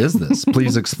 What is this?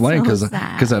 Please explain, because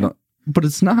I don't. But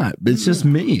it's not. It's just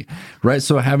me, right?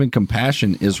 So having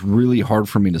compassion is really hard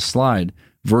for me to slide.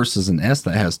 Versus an S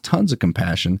that has tons of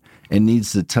compassion and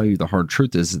needs to tell you the hard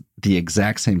truth is the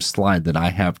exact same slide that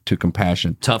I have to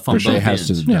compassion. Tough on both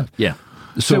ends. Yeah.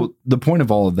 So the point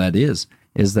of all of that is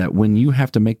that when you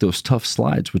have to make those tough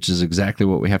slides, which is exactly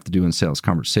what we have to do in sales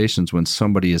conversations, when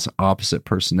somebody is opposite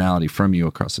personality from you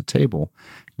across the table,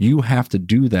 you have to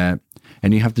do that,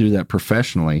 and you have to do that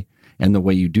professionally. And the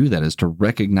way you do that is to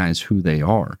recognize who they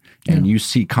are. And you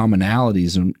see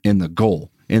commonalities in the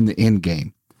goal, in the end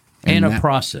game. And a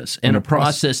process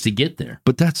to get there.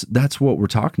 But that's what we're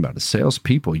talking about as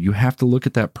salespeople. You have to look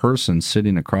at that person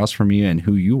sitting across from you and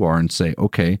who you are and say,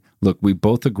 okay, look, we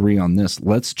both agree on this.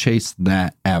 Let's chase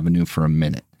that avenue for a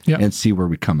minute and see where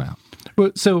we come out.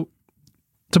 But so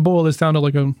to boil this down to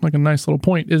like a nice little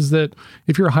point is that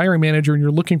if you're a hiring manager and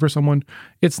you're looking for someone,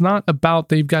 it's not about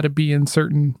they've got to be in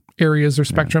certain areas or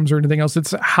spectrums or anything else.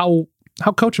 It's how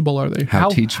coachable are they?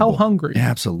 How hungry? Yeah,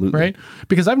 absolutely. Right?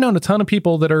 Because I've known a ton of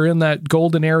people that are in that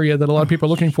golden area that a lot of people are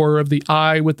looking for, of the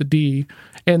I with the D,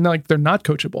 and like they're not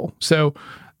coachable. So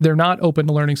they're not open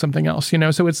to learning something else, you know?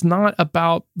 So it's not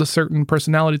about the certain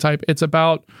personality type. It's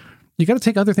about, you got to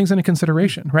take other things into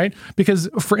consideration, right? Because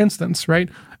for instance, right,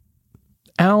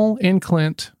 Al and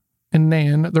Clint and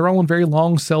Nan, they're all in very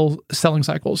long selling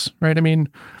cycles, right? I mean,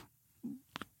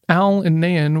 Al and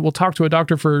Nan will talk to a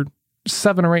doctor for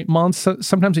 7 or 8 months,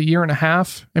 sometimes a year and a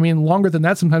half. I mean, longer than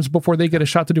that sometimes before they get a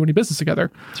shot to do any business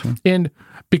together. Sure. And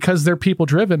because they're people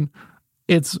driven,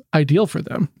 it's ideal for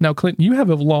them. Now, Clint, you have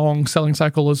a long selling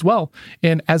cycle as well.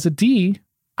 And as a D,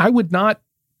 I would not,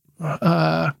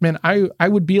 I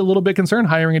would be a little bit concerned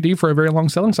hiring a D for a very long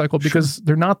selling cycle because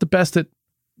they're not the best at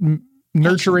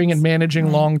nurturing and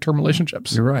managing long-term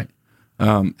relationships. You're right.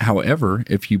 However,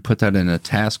 if you put that in a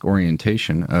task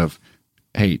orientation of,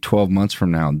 hey, 12 months from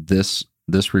now, this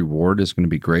reward is going to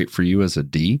be great for you as a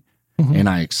D, and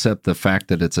I accept the fact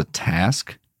that it's a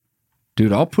task,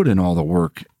 dude, I'll put in all the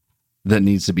work that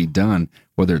needs to be done,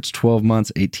 whether it's 12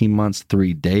 months, 18 months,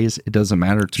 3 days, it doesn't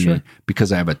matter to me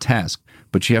because I have a task.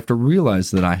 But you have to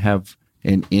realize that I have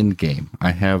an end game.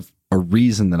 I have a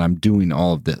reason that I'm doing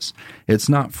all of this. It's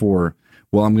not for,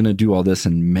 well, I'm going to do all this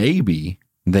and maybe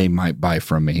they might buy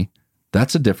from me.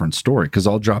 That's a different story because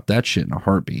I'll drop that shit in a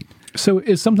heartbeat. So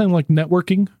is something like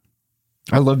networking?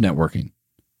 I love networking.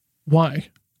 Why?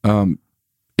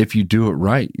 If you do it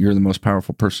right, you're the most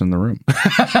powerful person in the room.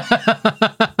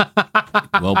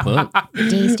 Well put.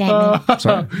 D statement.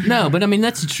 Sorry. No, but I mean,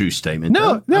 that's a true statement.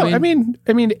 No, I mean,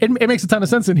 it makes a ton of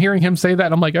sense. And hearing him say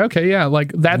that, I'm like, okay, yeah,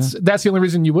 like that's the only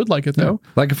reason you would like it, though.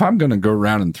 Like if I'm going to go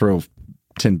around and throw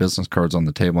 10 business cards on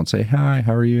the table and say, hi,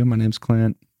 how are you? My name's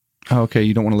Clint. Oh, okay,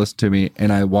 you don't want to listen to me,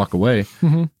 and I walk away.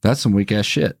 That's some weak ass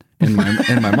shit in my mind.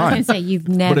 I was gonna say you've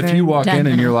never. But if you walk in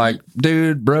and you're like,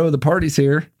 dude, bro, the party's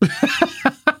here.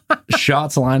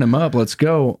 Shots, line them up. Let's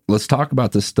go. Let's talk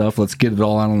about this stuff. Let's get it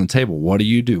all out on the table. What do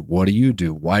you do? What do you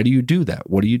do? Why do you do that?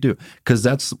 What do you do? Because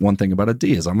that's one thing about a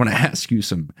D is I'm going to ask you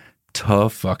some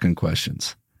tough fucking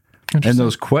questions. And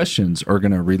those questions are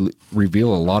going to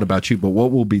reveal a lot about you. But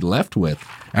what we'll be left with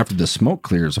after the smoke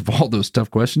clears of all those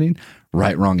tough questioning,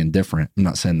 right, wrong, and different. I'm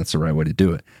not saying that's the right way to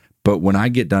do it. But when I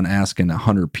get done asking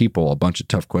 100 people a bunch of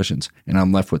tough questions and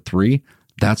I'm left with 3,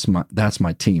 that's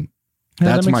my team.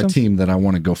 Yeah, that's my sense. team that I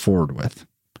want to go forward with.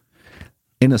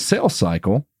 In a sales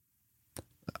cycle,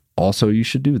 also you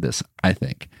should do this, I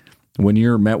think. When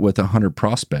you're met with 100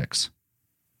 prospects,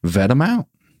 vet them out.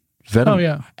 Vet them. Oh,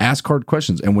 yeah. Ask hard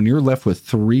questions. And when you're left with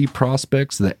 3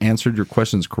 prospects that answered your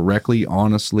questions correctly,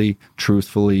 honestly,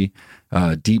 truthfully,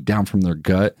 deep down from their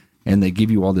gut, and they give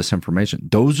you all this information,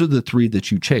 those are the 3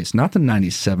 that you chase, not the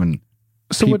 97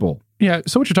 people.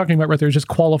 So what you're talking about right there is just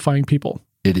qualifying people.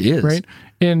 It is. Right.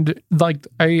 And like,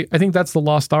 I think that's the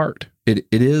lost art. It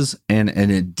is. And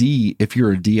a D, if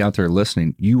you're a D out there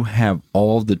listening, you have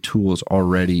all the tools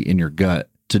already in your gut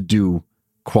to do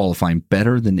qualifying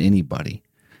better than anybody.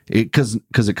 Because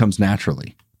it comes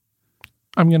naturally.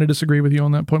 I'm going to disagree with you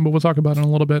on that point, but we'll talk about it in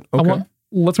a little bit. Okay.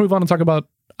 Let's move on and talk about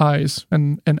eyes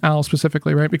and Al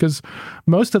specifically, right? Because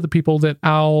most of the people that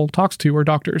Al talks to are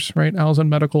doctors, right? Al's in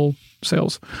medical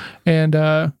sales. And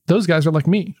those guys are like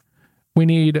me. I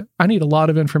need a lot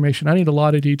of information. I need a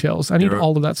lot of details. I need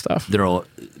all of that stuff.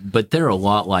 But they're a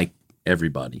lot like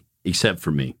everybody, except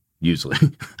for me, usually,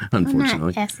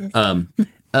 unfortunately.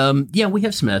 Yeah, we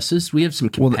have some S's. We have some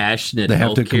compassionate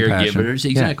healthcare givers.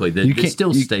 Exactly. Yeah. That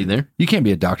still stay there. You can't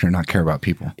be a doctor and not care about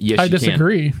people. Yes, I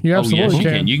disagree. You absolutely yes, you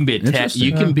can. You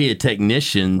can be a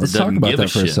technician that doesn't give a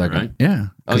shit, for a second. Right? Yeah.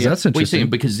 That's interesting.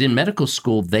 Because in medical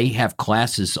school, they have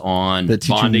classes on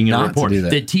bonding and rapport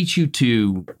that teach you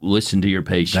to listen to your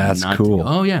patient. That's cool.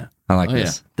 Oh, yeah. I like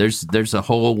this. There's a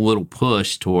whole little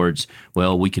push towards,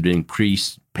 well, we could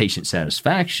increase patient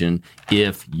satisfaction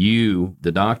if you,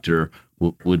 the doctor,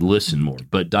 would listen more.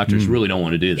 But doctors really don't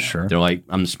want to do that. Sure. They're like,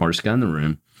 I'm the smartest guy in the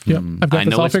room. Yep. I've got I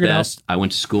this know all it's figured best. I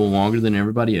went to school longer than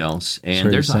everybody else. And So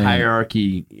there's you're a saying-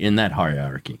 hierarchy in that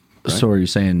hierarchy. Right? So are you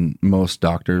saying most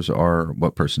doctors are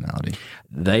what personality?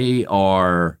 They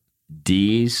are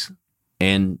D's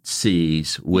and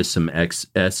C's with some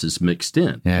S's mixed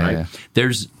in. Yeah, right? yeah.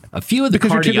 There's a few of the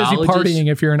Because you're too busy cardiologists.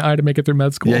 partying if you're an eye to make it through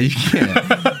med school. Yeah, you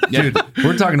can't. Dude,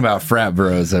 we're talking about frat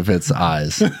bros if it's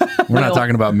eyes. We're not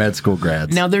talking about med school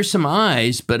grads. Now, there's some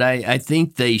eyes, but I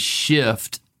think they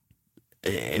shift.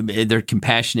 They're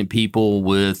compassionate people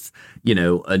with,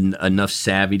 enough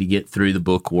savvy to get through the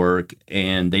book work,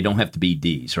 and they don't have to be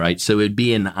D's, right? So it'd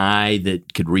be an eye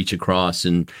that could reach across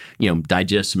and,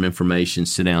 digest some information,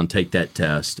 sit down, take that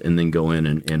test, and then go in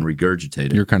and regurgitate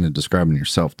it. You're kind of describing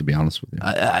yourself, to be honest with you.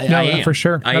 I am. For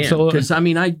sure. I Absolutely. Because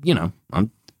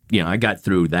I got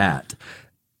through that.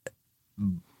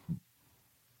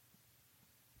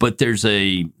 But there's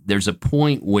a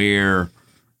point where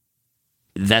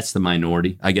that's the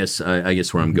minority. I guess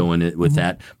where I'm going with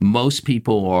that. Most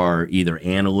people are either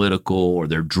analytical or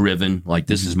they're driven. Like,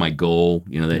 this is my goal,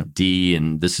 that D,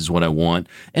 and this is what I want.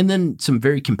 And then some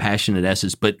very compassionate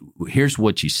S's. But here's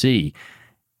what you see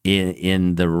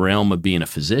in the realm of being a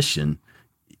physician.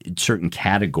 Certain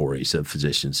categories of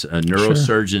physicians,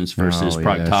 neurosurgeons versus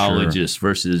proctologists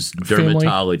versus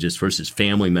dermatologists versus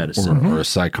family medicine. Or a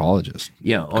psychologist.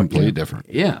 Yeah. Completely different.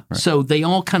 Yeah. Right. So they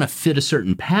all kind of fit a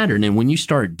certain pattern. And when you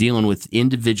start dealing with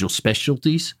individual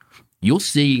specialties, you'll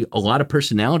see a lot of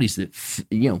personalities that,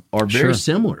 are very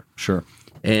similar. Sure.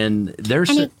 And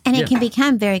there's it can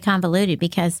become very convoluted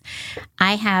because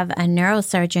I have a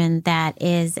neurosurgeon that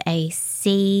is a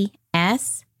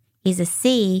CS. He's a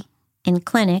C in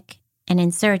clinic and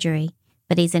in surgery,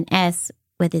 but he's an S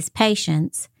with his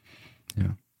patients.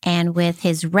 Yeah. And with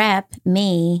his rep,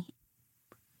 me,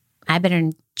 I better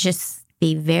just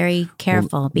be very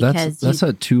careful because that's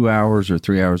 2 hours or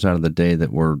 3 hours out of the day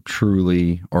that we're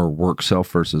truly our work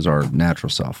self versus our natural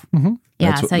self. Mm-hmm.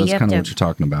 Yeah, that's kind of what you're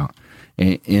talking about.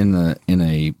 In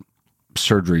a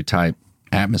surgery type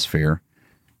atmosphere,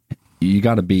 you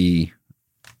got to be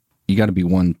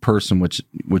one person, which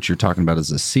you're talking about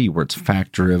is a C, where it's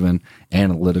fact driven,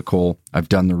 analytical. I've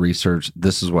done the research.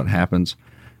 This is what happens.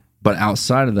 But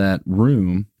outside of that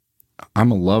room,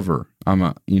 I'm a lover. I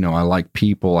like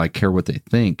people. I care what they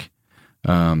think.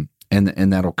 And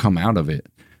that'll come out of it.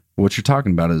 What you're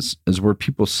talking about is where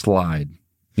people slide,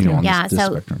 on this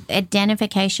spectrum.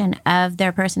 Identification of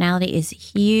their personality is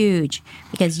huge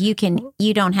because you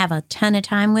don't have a ton of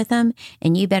time with them,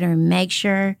 and you better make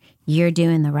sure you're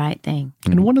doing the right thing.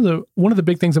 And one of the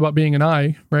big things about being an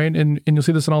eye, right, and you'll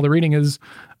see this in all the reading, is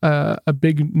a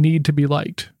big need to be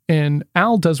liked. And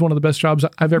Al does one of the best jobs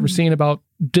I've ever seen about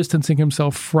distancing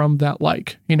himself from that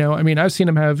like. I've seen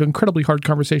him have incredibly hard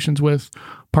conversations with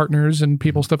partners and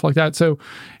people, stuff like that. So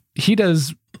he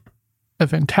does a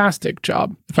fantastic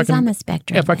job. He's on the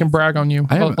spectrum. If I can brag on you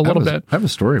a little bit. I have a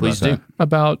story about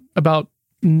that. About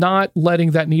not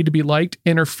letting that need to be liked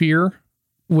interfere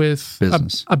with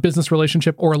a business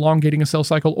relationship or elongating a sales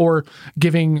cycle or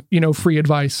giving, free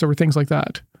advice or things like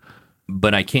that.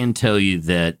 But I can tell you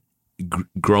that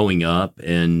growing up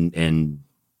and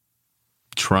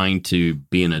trying to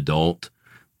be an adult,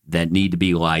 that need to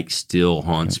be liked still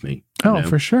haunts me.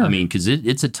 For sure. Because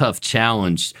it's a tough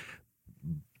challenge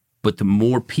But the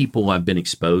more people I've been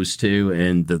exposed to,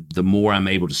 and the more I'm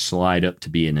able to slide up to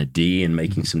being a D and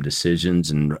making some decisions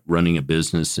and running a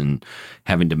business and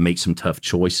having to make some tough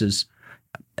choices,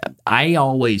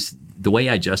 the way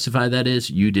I justify that is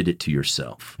you did it to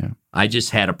yourself. Yeah. I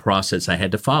just had a process I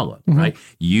had to follow, right?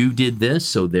 You did this,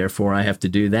 so therefore I have to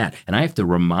do that. And I have to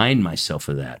remind myself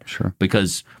of that. Sure.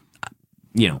 Because,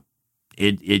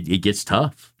 it gets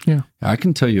tough. Yeah. I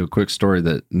can tell you a quick story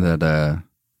that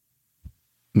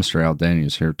Mr. Al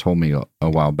Daniels here told me a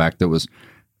while back that was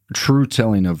true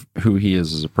telling of who he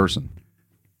is as a person.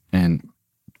 And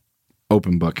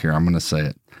open book here, I'm going to say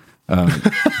it.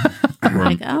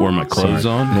 Were my clothes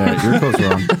on? Yeah, your clothes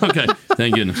are on. Okay,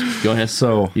 thank goodness. Go ahead.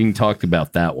 So You can talk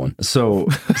about that one. So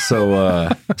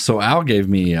Al gave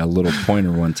me a little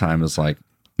pointer one time. It's like,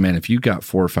 man, if you got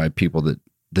 4 or 5 people that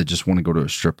just want to go to a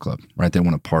strip club, right? They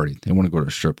want to party. They want to go to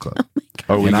a strip club.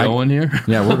 Are we going here?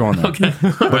 Yeah, we're going there. Okay.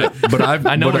 But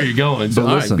I know where you're going. So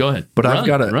but listen, all right, go ahead. But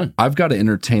Run. I've got to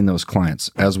entertain those clients,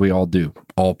 as we all do.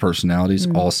 All personalities,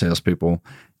 all salespeople.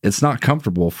 It's not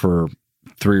comfortable for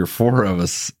 3 or 4 of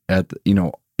us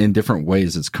in different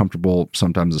ways. It's comfortable.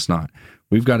 Sometimes it's not.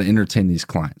 We've got to entertain these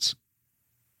clients.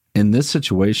 In this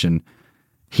situation,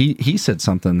 he said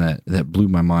something that blew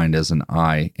my mind as an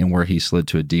I, and where he slid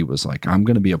to a D was like, I'm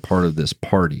going to be a part of this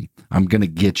party. I'm going to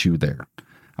get you there.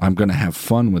 I'm going to have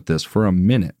fun with this for a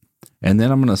minute. And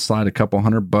then I'm going to slide a couple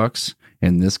 $100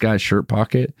 in this guy's shirt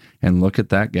pocket and look at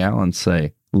that gal and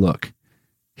say, look,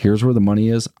 here's where the money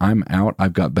is. I'm out.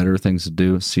 I've got better things to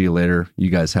do. See you later. You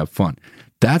guys have fun.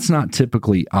 That's not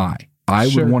typically I.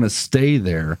 Sure. would want to stay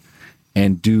there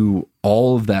and do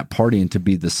all of that partying to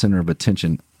be the center of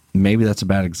attention. Maybe that's a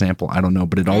bad example. I don't know,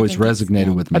 but it always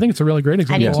resonated with me. I think it's a really great I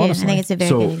example. do too. Honestly. I think it's a very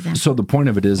good example. So the point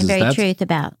of it is And very that's truth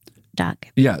about Doc.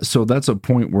 yeah. So that's a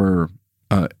point where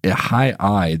a high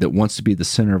I that wants to be the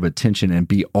center of attention and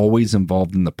be always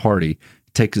involved in the party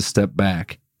takes a step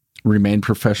back, remain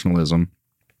professionalism,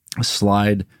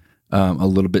 slide a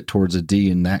little bit towards a D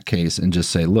in that case, and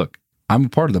just say, look, I'm a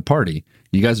part of the party.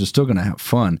 You guys are still going to have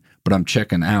fun, but I'm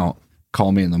checking out.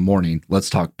 Call me in the morning. Let's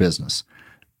talk business.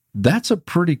 That's a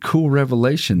pretty cool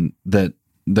revelation that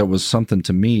was something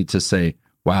to me to say,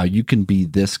 wow, you can be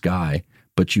this guy,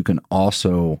 but you can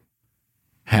also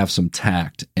have some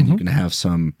tact and you can have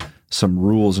some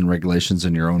rules and regulations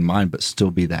in your own mind, but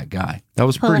still be that guy. That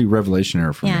was pretty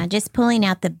revelationary for me. Yeah, just pulling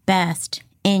out the best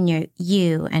in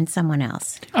you and someone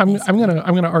else. I'm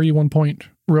gonna argue one point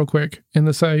real quick in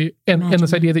this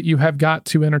this idea that you have got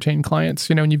to entertain clients,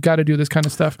 and you've got to do this kind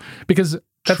of stuff, because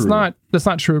that's not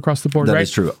true across the board, That right?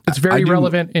 is true. It's very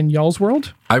relevant in y'all's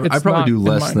world. I It's probably not do in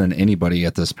less mine. than anybody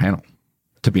at this panel,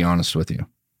 to be honest with you.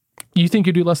 You think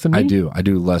you do less than me? I do. I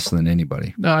do less than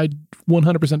anybody. I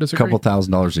 100% A disagree. couple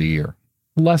 $1,000s a year.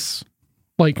 Less,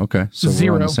 like Okay, so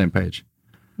Zero. we're on the same page.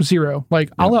 zero.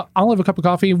 Like I'll have a cup of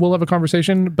coffee. We'll have a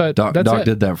conversation, but Doc that's it.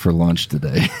 did that for lunch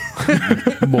today.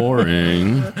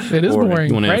 Boring. It is boring,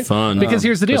 You want to right? have fun. Because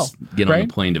here's the deal, Let's get on right?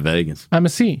 the plane to Vegas. I'm a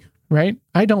C, right?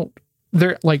 I don't.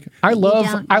 They're like I love.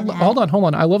 don't do that. Hold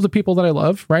on. I love the people that I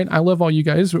love, right? I love all you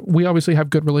guys. We obviously have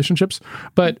good relationships,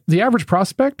 but the average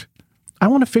prospect, I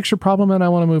want to fix your problem and I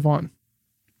want to move on,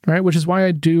 right? Which is why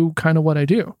I do kind of what I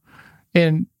do,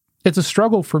 and it's a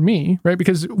struggle for me, right?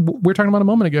 Because we're talking about a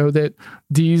moment ago that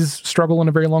D's struggle in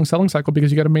a very long selling cycle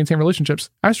because you got to maintain relationships.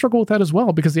 I struggle with that as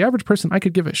well because the average person I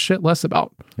could give a shit less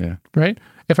about, Yeah. right?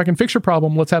 If I can fix your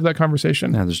problem, let's have that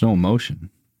conversation. Yeah, there's no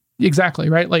emotion. Exactly,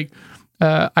 right? Like,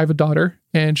 I have a daughter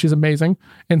and she's amazing.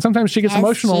 And sometimes she gets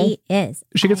emotional. She is.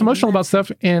 She gets emotional about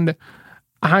stuff, and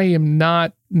I am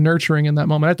not nurturing in that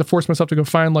moment. I have to force myself to go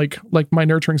find like my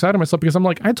nurturing side of myself because I'm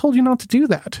like, I told you not to do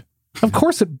that. Of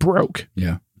course it broke.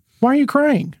 Yeah. Why are you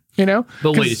crying? But wait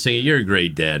a 'Cause- second, you're a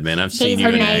great dad, man. I've seen She's you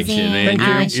in amazing. action, man. Thank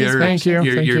you. She's You're, Thank you. You're,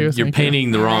 Thank you're, you. you're Thank you.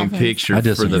 painting the I wrong love him. picture I for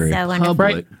disagree. the So wonderful.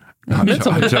 public. It's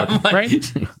Like-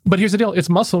 right? But here's the deal: it's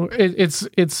muscle.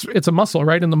 It's a muscle,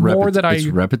 right? And the more that it's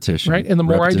repetition. right, and the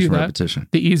more I do that, repetition.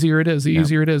 the easier it is. The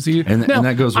easier it is. And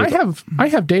that goes with- I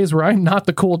have days where I'm not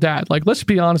the cool dad. Like, let's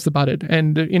be honest about it.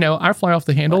 And I fly off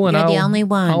the handle, and You're the I'll- only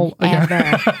one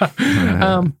yeah.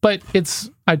 ever. But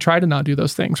I try to not do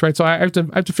those things, right? So I have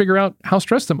to figure out how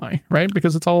stressed am I, right?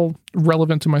 Because it's all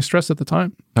relevant to my stress at the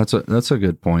time. That's a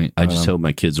good point. I just hope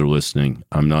my kids are listening.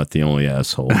 I'm not the only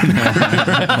asshole.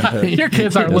 Your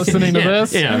kids aren't listening to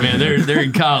this. Yeah, man, they're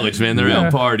in college, man. They're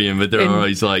out partying, but they're And-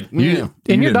 always like, yeah.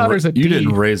 And your daughter's a D. You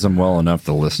didn't raise them well enough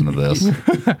to listen to this.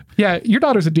 Yeah, your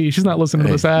daughter's a D. She's not listening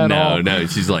to this at all. No,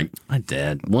 she's like, my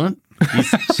dad, what?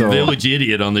 He's village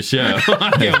idiot on the show.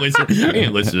 I can't listen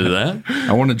to that.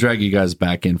 I want to drag you guys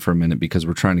back in for a minute because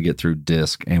we're trying to get through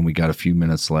disc and we got a few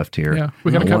minutes left here. Yeah,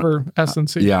 we got to cover S and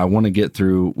C. Yeah, I want to get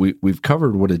through. We've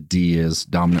covered what a D is: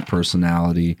 dominant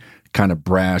personality, kind of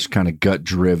brash, kind of gut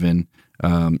driven,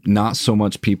 not so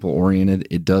much people oriented.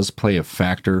 It does play a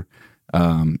factor,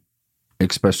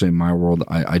 especially in my world.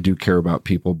 I do care about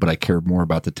people, but I care more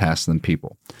about the task than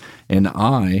people. And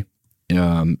I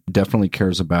definitely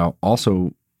cares about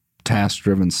also task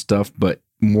driven stuff, but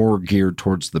more geared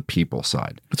towards the people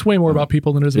side. It's way more about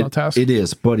people than it is about tasks. It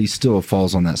is, but he still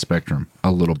falls on that spectrum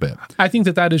a little bit I think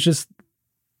that is just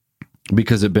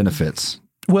because it benefits.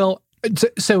 well.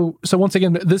 So once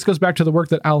again, this goes back to the work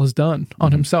that Al has done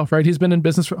on himself, right? He's been in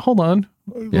business for. Hold on,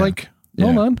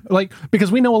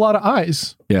 because we know a lot of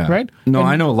eyes, Yeah. right? No, And-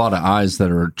 I know a lot of eyes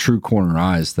that are true corner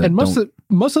eyes that and most of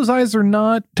those eyes are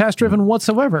not task driven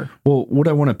whatsoever. Well, what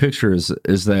I want to picture is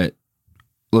that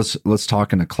let's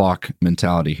talk in a clock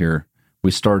mentality here.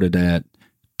 We started at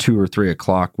 2 or 3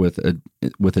 o'clock with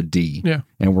a D, Yeah.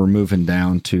 and we're moving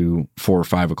down to 4 or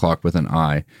 5 o'clock with an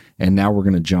I, and now we're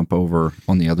going to jump over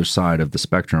on the other side of the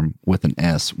spectrum with an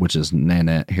S, which is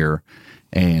Nanette here,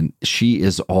 and she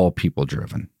is all people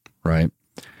driven, right?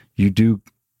 You do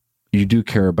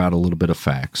care about a little bit of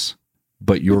facts,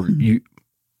 but you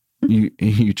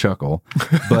chuckle,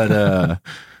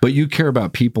 but you care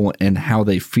about people and how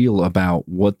they feel about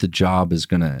what the job is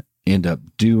going to end up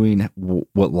doing,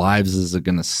 what lives is it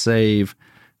going to save,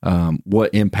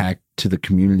 what impact to the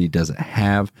community does it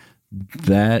have.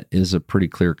 That is a pretty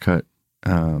clear cut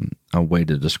a way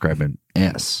to describe an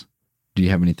S. Do you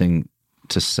have anything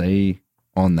to say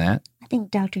on that? I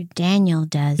think Dr. Daniel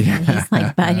does. He's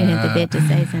like biting at the bit to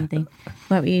say something.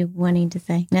 What were you wanting to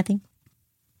say? Nothing?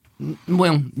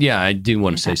 Well, yeah, I do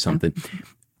want to say something.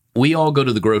 We all go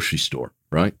to the grocery store,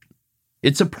 right?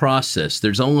 It's a process.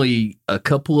 There's only a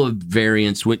couple of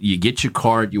variants. When you get your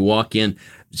cart, you walk in.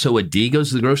 So a D goes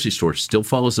to the grocery store, still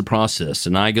follows the process.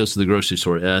 An I goes to the grocery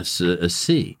store, a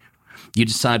C. You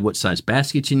decide what size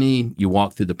basket you need. You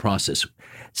walk through the process.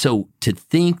 So to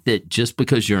think that just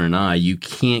because you're an I, you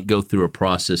can't go through a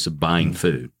process of buying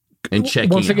food and checking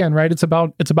Once out. again, right? It's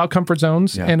about comfort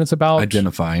zones, Yeah. and it's about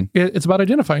Identifying. It's about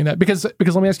identifying that because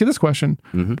let me ask you this question: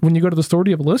 When you go to the store,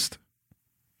 do you have a list?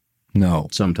 No,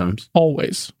 Sometimes.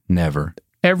 Always, never.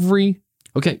 every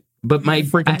Okay. But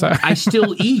Freaking time. I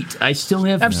still eat. I still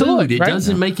have Absolutely, food. It right?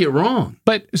 doesn't make it wrong.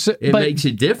 but It makes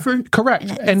it different. correct,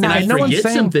 And and And I no one's forget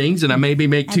saying some things, and I maybe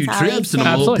make two That's all trips, he's and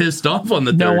I'm a little saying. pissed off on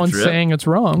the no third one's trip. saying it's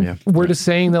wrong. Yeah. We're just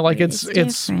saying that like it's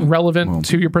different. relevant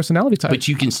to your personality type. But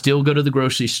you can still go to the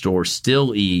grocery store,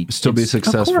 still eat, Still be It's-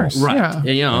 successful. course. right? Yeah.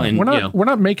 You know, and we're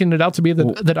not making it out to be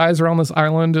that eyes are on this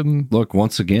island and Look,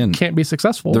 once again, can't be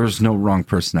successful. there's no wrong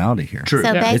personality here. true.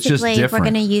 So It's just basically, we're different.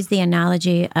 going to use the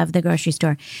analogy of the grocery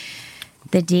store.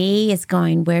 The D is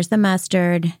going, where's the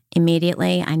mustard?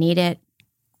 Immediately, I need it.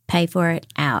 Pay for it,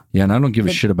 out. Yeah, and I don't give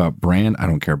a shit about brand. I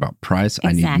don't care about price. I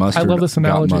need Exactly. mustard. I love this got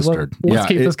analogy. Mustard. Let's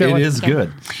keep this going. It is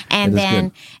good. And It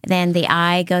is then the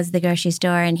I goes to the grocery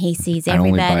store and he sees I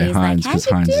only everybody. buy He's Heinz like, 'cause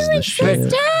how you Heinz is doing, the shit.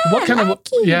 sister? What kind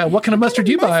of what kind of mustard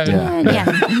do you buy? Yeah.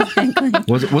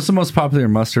 What's the most popular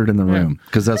mustard in the room?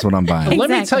 Because that's what I'm buying. Let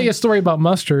me tell Exactly. you a story about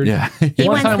mustard. Yeah. He One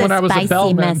wants time the when I was a spicy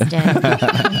bellman.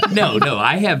 mustard. No,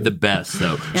 I have the best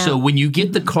though. Yeah. So when you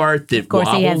get the cart that course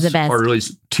he has wobbles the best. or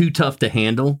is too tough to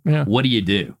handle, Yeah. what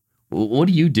do? What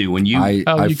do you do when you? I you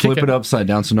flip kick it it. upside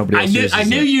down so nobody I else knew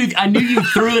uses it. I knew you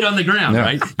threw it on the ground, Yeah.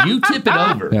 right? You tip it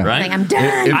over, Yeah. right? Like, I'm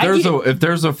done. If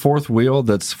there's a fourth wheel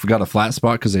that's got a flat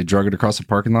spot because they drug it across the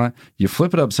parking lot, you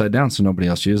flip it upside down so nobody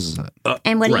else uses it.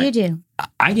 And what do Right. you do?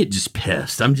 I get just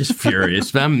pissed. I'm just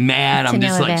furious. I'm mad. I'm To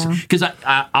just no like, avail. because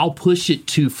I'll push it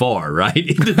too far, right?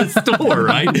 Into the store,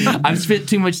 right? I've spent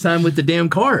too much time with the damn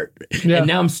cart. Yeah. And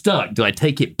now I'm stuck. Do I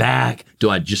take it back? Do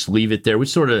I just leave it there? Which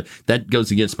sort of, that goes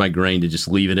against my grain to just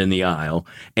leave it in the aisle.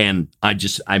 And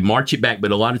I march it back.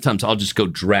 But a lot of times I'll just go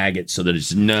drag it so that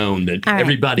it's known that All right.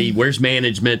 everybody, where's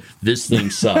management? This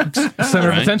thing sucks. Center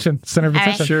of Right? attention. Center of All right.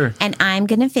 attention. Sure. And I'm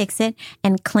going to fix it.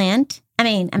 And Clint,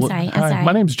 I'm sorry. Hi,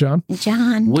 my name's John.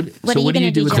 John. What are do you you going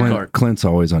to do do, with the John? cart? Clint's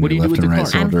always on What do your you do left with and the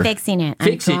right car? I'm shoulder. fixing it.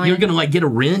 Fix it. You're going to like get a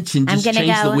wrench and I'm just gonna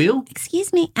change go. the wheel?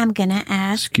 Excuse me. I'm gonna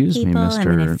ask Excuse me, people. I'm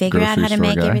gonna Mr. figure out how grocery to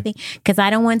make store guy. everything because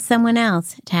I don't want someone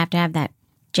else to have that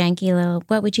janky little.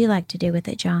 What would you like to do with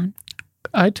it, John?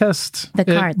 I test The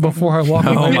it cart, that before I walk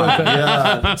away with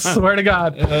it. Swear to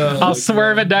God. I'll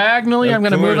swerve it diagonally. I'm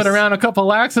going to move it course. around a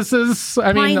couple axes.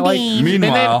 I mean, like, Pointing.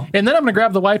 Meanwhile- and then I'm going to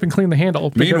grab the wipe and clean the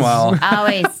handle. because- Meanwhile,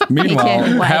 Always. Me Meanwhile,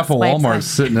 too. half of Wipes, Walmart's wipes.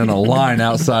 sitting in a line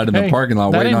outside in the Hey, parking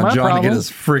lot that waiting ain't on my John to get problem. his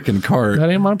freaking cart. that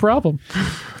ain't my problem.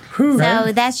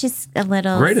 So that's just a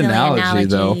little Great silly analogy,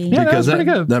 though. Yeah, that Because was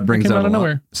pretty good. that brings Came out out a of lot.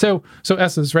 nowhere. So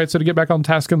S's, right? So to get back on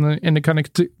task and to kind of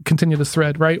continue this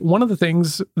thread, right? One of the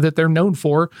things that they're known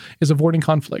for is avoiding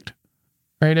conflict,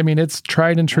 right? I mean, it's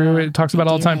tried and true. It talks about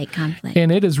it all the time. hate conflict.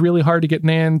 And it is really hard to get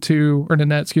Nanette,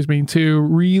 to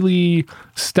really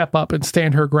step up and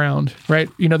stand her ground, right?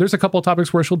 You know, there's a couple of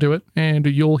topics where she'll do it, and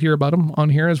you'll hear about them on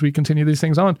here as we continue these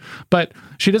things on. But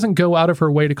she doesn't go out of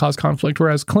her way to cause conflict,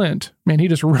 whereas Clint, man, he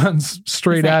just runs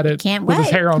straight He's like, at "I it can't with his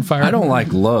wait." hair on fire. I don't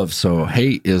like love, so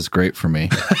hate is great for me.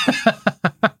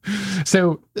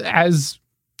 So as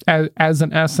an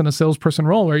S in a salesperson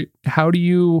role, right? How do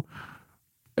you,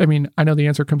 I mean, I know the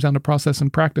answer comes down to process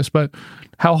and practice, but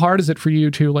how hard is it for you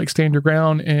to like stand your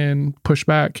ground and push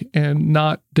back and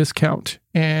not discount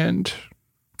and,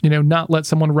 you know, not let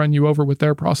someone run you over with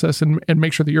their process and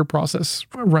make sure that your process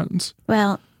runs?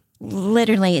 Well,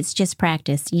 literally, it's just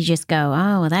practice. You just go,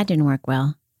 oh, well, that didn't work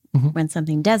well when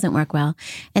something doesn't work well.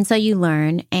 And so you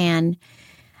learn. And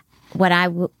what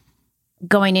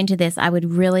going into this, I would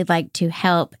really like to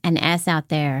help an S out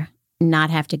there not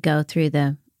have to go through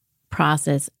the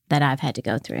process that I've had to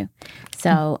go through.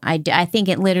 So I think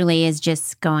it literally is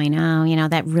just going, oh, you know,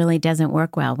 that really doesn't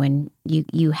work well when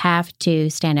you have to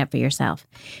stand up for yourself.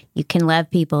 You can love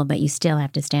people, but you still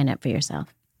have to stand up for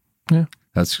yourself. Yeah.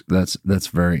 That's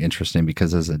very interesting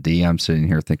because as a D, I'm sitting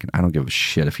here thinking, I don't give a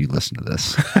shit if you listen to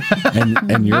this.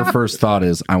 and your first thought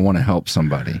is, I want to help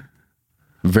somebody.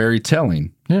 Very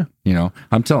telling. Yeah. You know,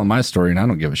 I'm telling my story and I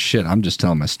don't give a shit. I'm just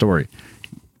telling my story.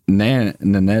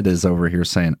 Nanette is over here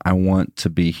saying, I want to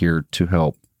be here to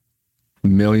help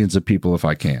millions of people if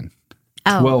I can.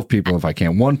 12 people if I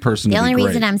can. One person The would be only great.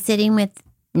 reason I'm sitting with,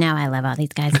 no, I love all these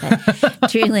guys, but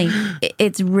truly,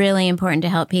 it's really important to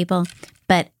help people.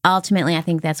 But ultimately, I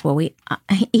think that's what we,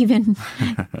 even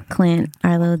Clint,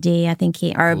 our little D, I think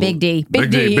or Big D.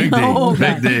 Big D, Big D, Oh, Big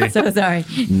God. D. So sorry.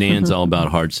 Nan's all about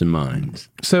hearts and minds.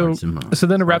 So Hearts and minds.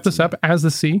 then to wrap this up as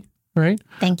the C, right?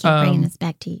 Thank you for bringing us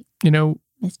back to you, You know,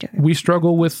 Mr. we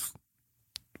struggle with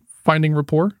finding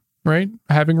rapport, right?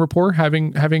 Having rapport,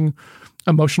 having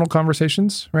emotional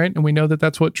conversations, right? And we know that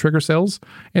that's what triggers sales.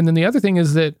 And then the other thing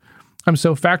is that I'm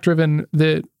so fact driven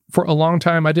that for a long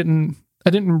time I didn't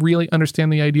really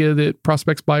understand the idea that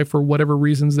prospects buy for whatever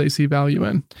reasons they see value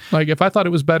in. Like if I thought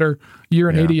it was better, you're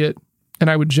an idiot, and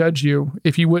I would judge you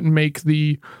if you wouldn't make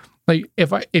the, like if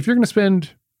you're going to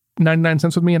spend 99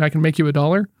 cents with me and I can make you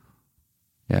 $1,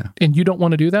 and you don't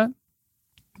want to do that,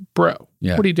 bro,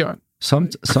 what are you doing?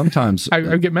 Sometimes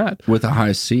I get mad. with a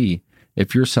high C,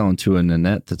 if you're selling to a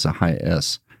Nanette that's a high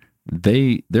S,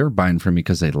 they're buying from you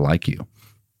because they like you,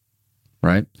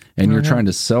 right? And you're trying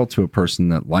to sell to a person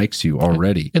that likes you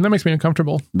already, And that makes me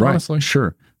uncomfortable, right? honestly.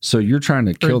 Sure. So you're trying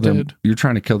to kill them. did. You're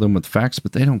trying to kill them with facts,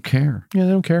 but they don't care. Yeah,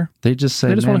 they don't care. They just say,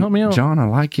 They just wanna "Man, help me out." John, I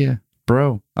like you,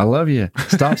 bro. I love you.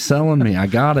 Stop selling me. I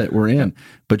got it. We're in."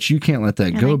 But you can't let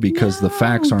that go like, because the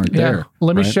facts aren't there.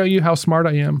 Let me right? show you how smart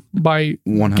I am by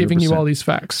 100%. giving you all these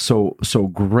facts. So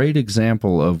great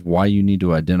example of why you need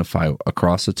to identify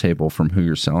across the table from who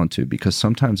you're selling to, because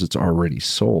sometimes it's already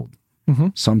sold.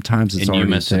 Sometimes it's And you already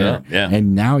mess it there. up, yeah.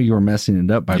 And now you're messing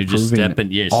it up by You're just proving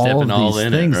stepping all of all these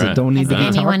in it, things that right. don't need Has to be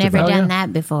anyone talked ever about. done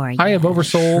that before? I have Yeah.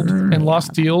 oversold and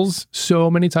lost deals so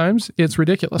many times. It's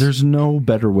ridiculous. There's no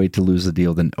better way to lose a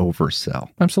deal than oversell.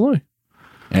 Absolutely.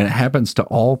 And it happens to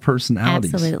all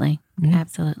personalities. Absolutely.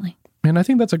 Absolutely. And I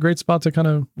think that's a great spot to kind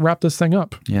of wrap this thing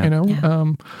up. Yeah. You know, Yeah.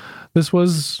 this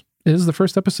is the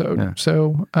first episode. Yeah.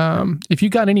 So if you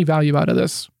got any value out of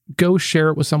this, go share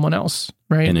it with someone else,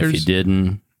 right? And if you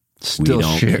didn't, Still we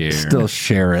don't share, care. still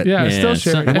share it. Yeah, still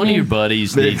share it. I One of mean, your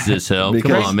buddies needs this help. Come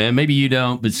because- on, man. Maybe you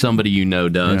don't, but somebody you know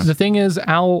does. the thing is,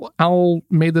 Al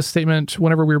made this statement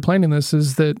whenever we were planning this,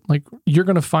 is that like you're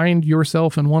going to find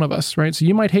yourself in one of us, right? So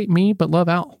you might hate me, but love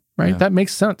Al, right? Yeah. That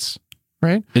makes sense,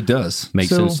 right? It does. Makes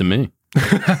So- sense to me.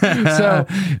 So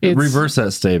it's, Reverse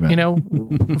that statement. you know,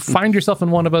 find yourself in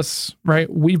one of us,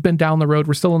 right? We've been down the road.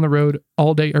 We're still on the road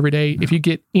all day, every day. If you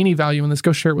get any value in this,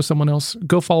 go share it with someone else.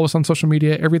 Go follow us on social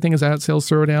media. Everything is at Sales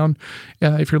Throwdown.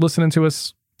 If you're listening to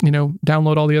us, you know,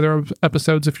 download all the other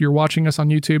episodes. If you're watching us on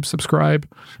YouTube, subscribe,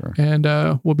 and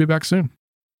we'll be back soon.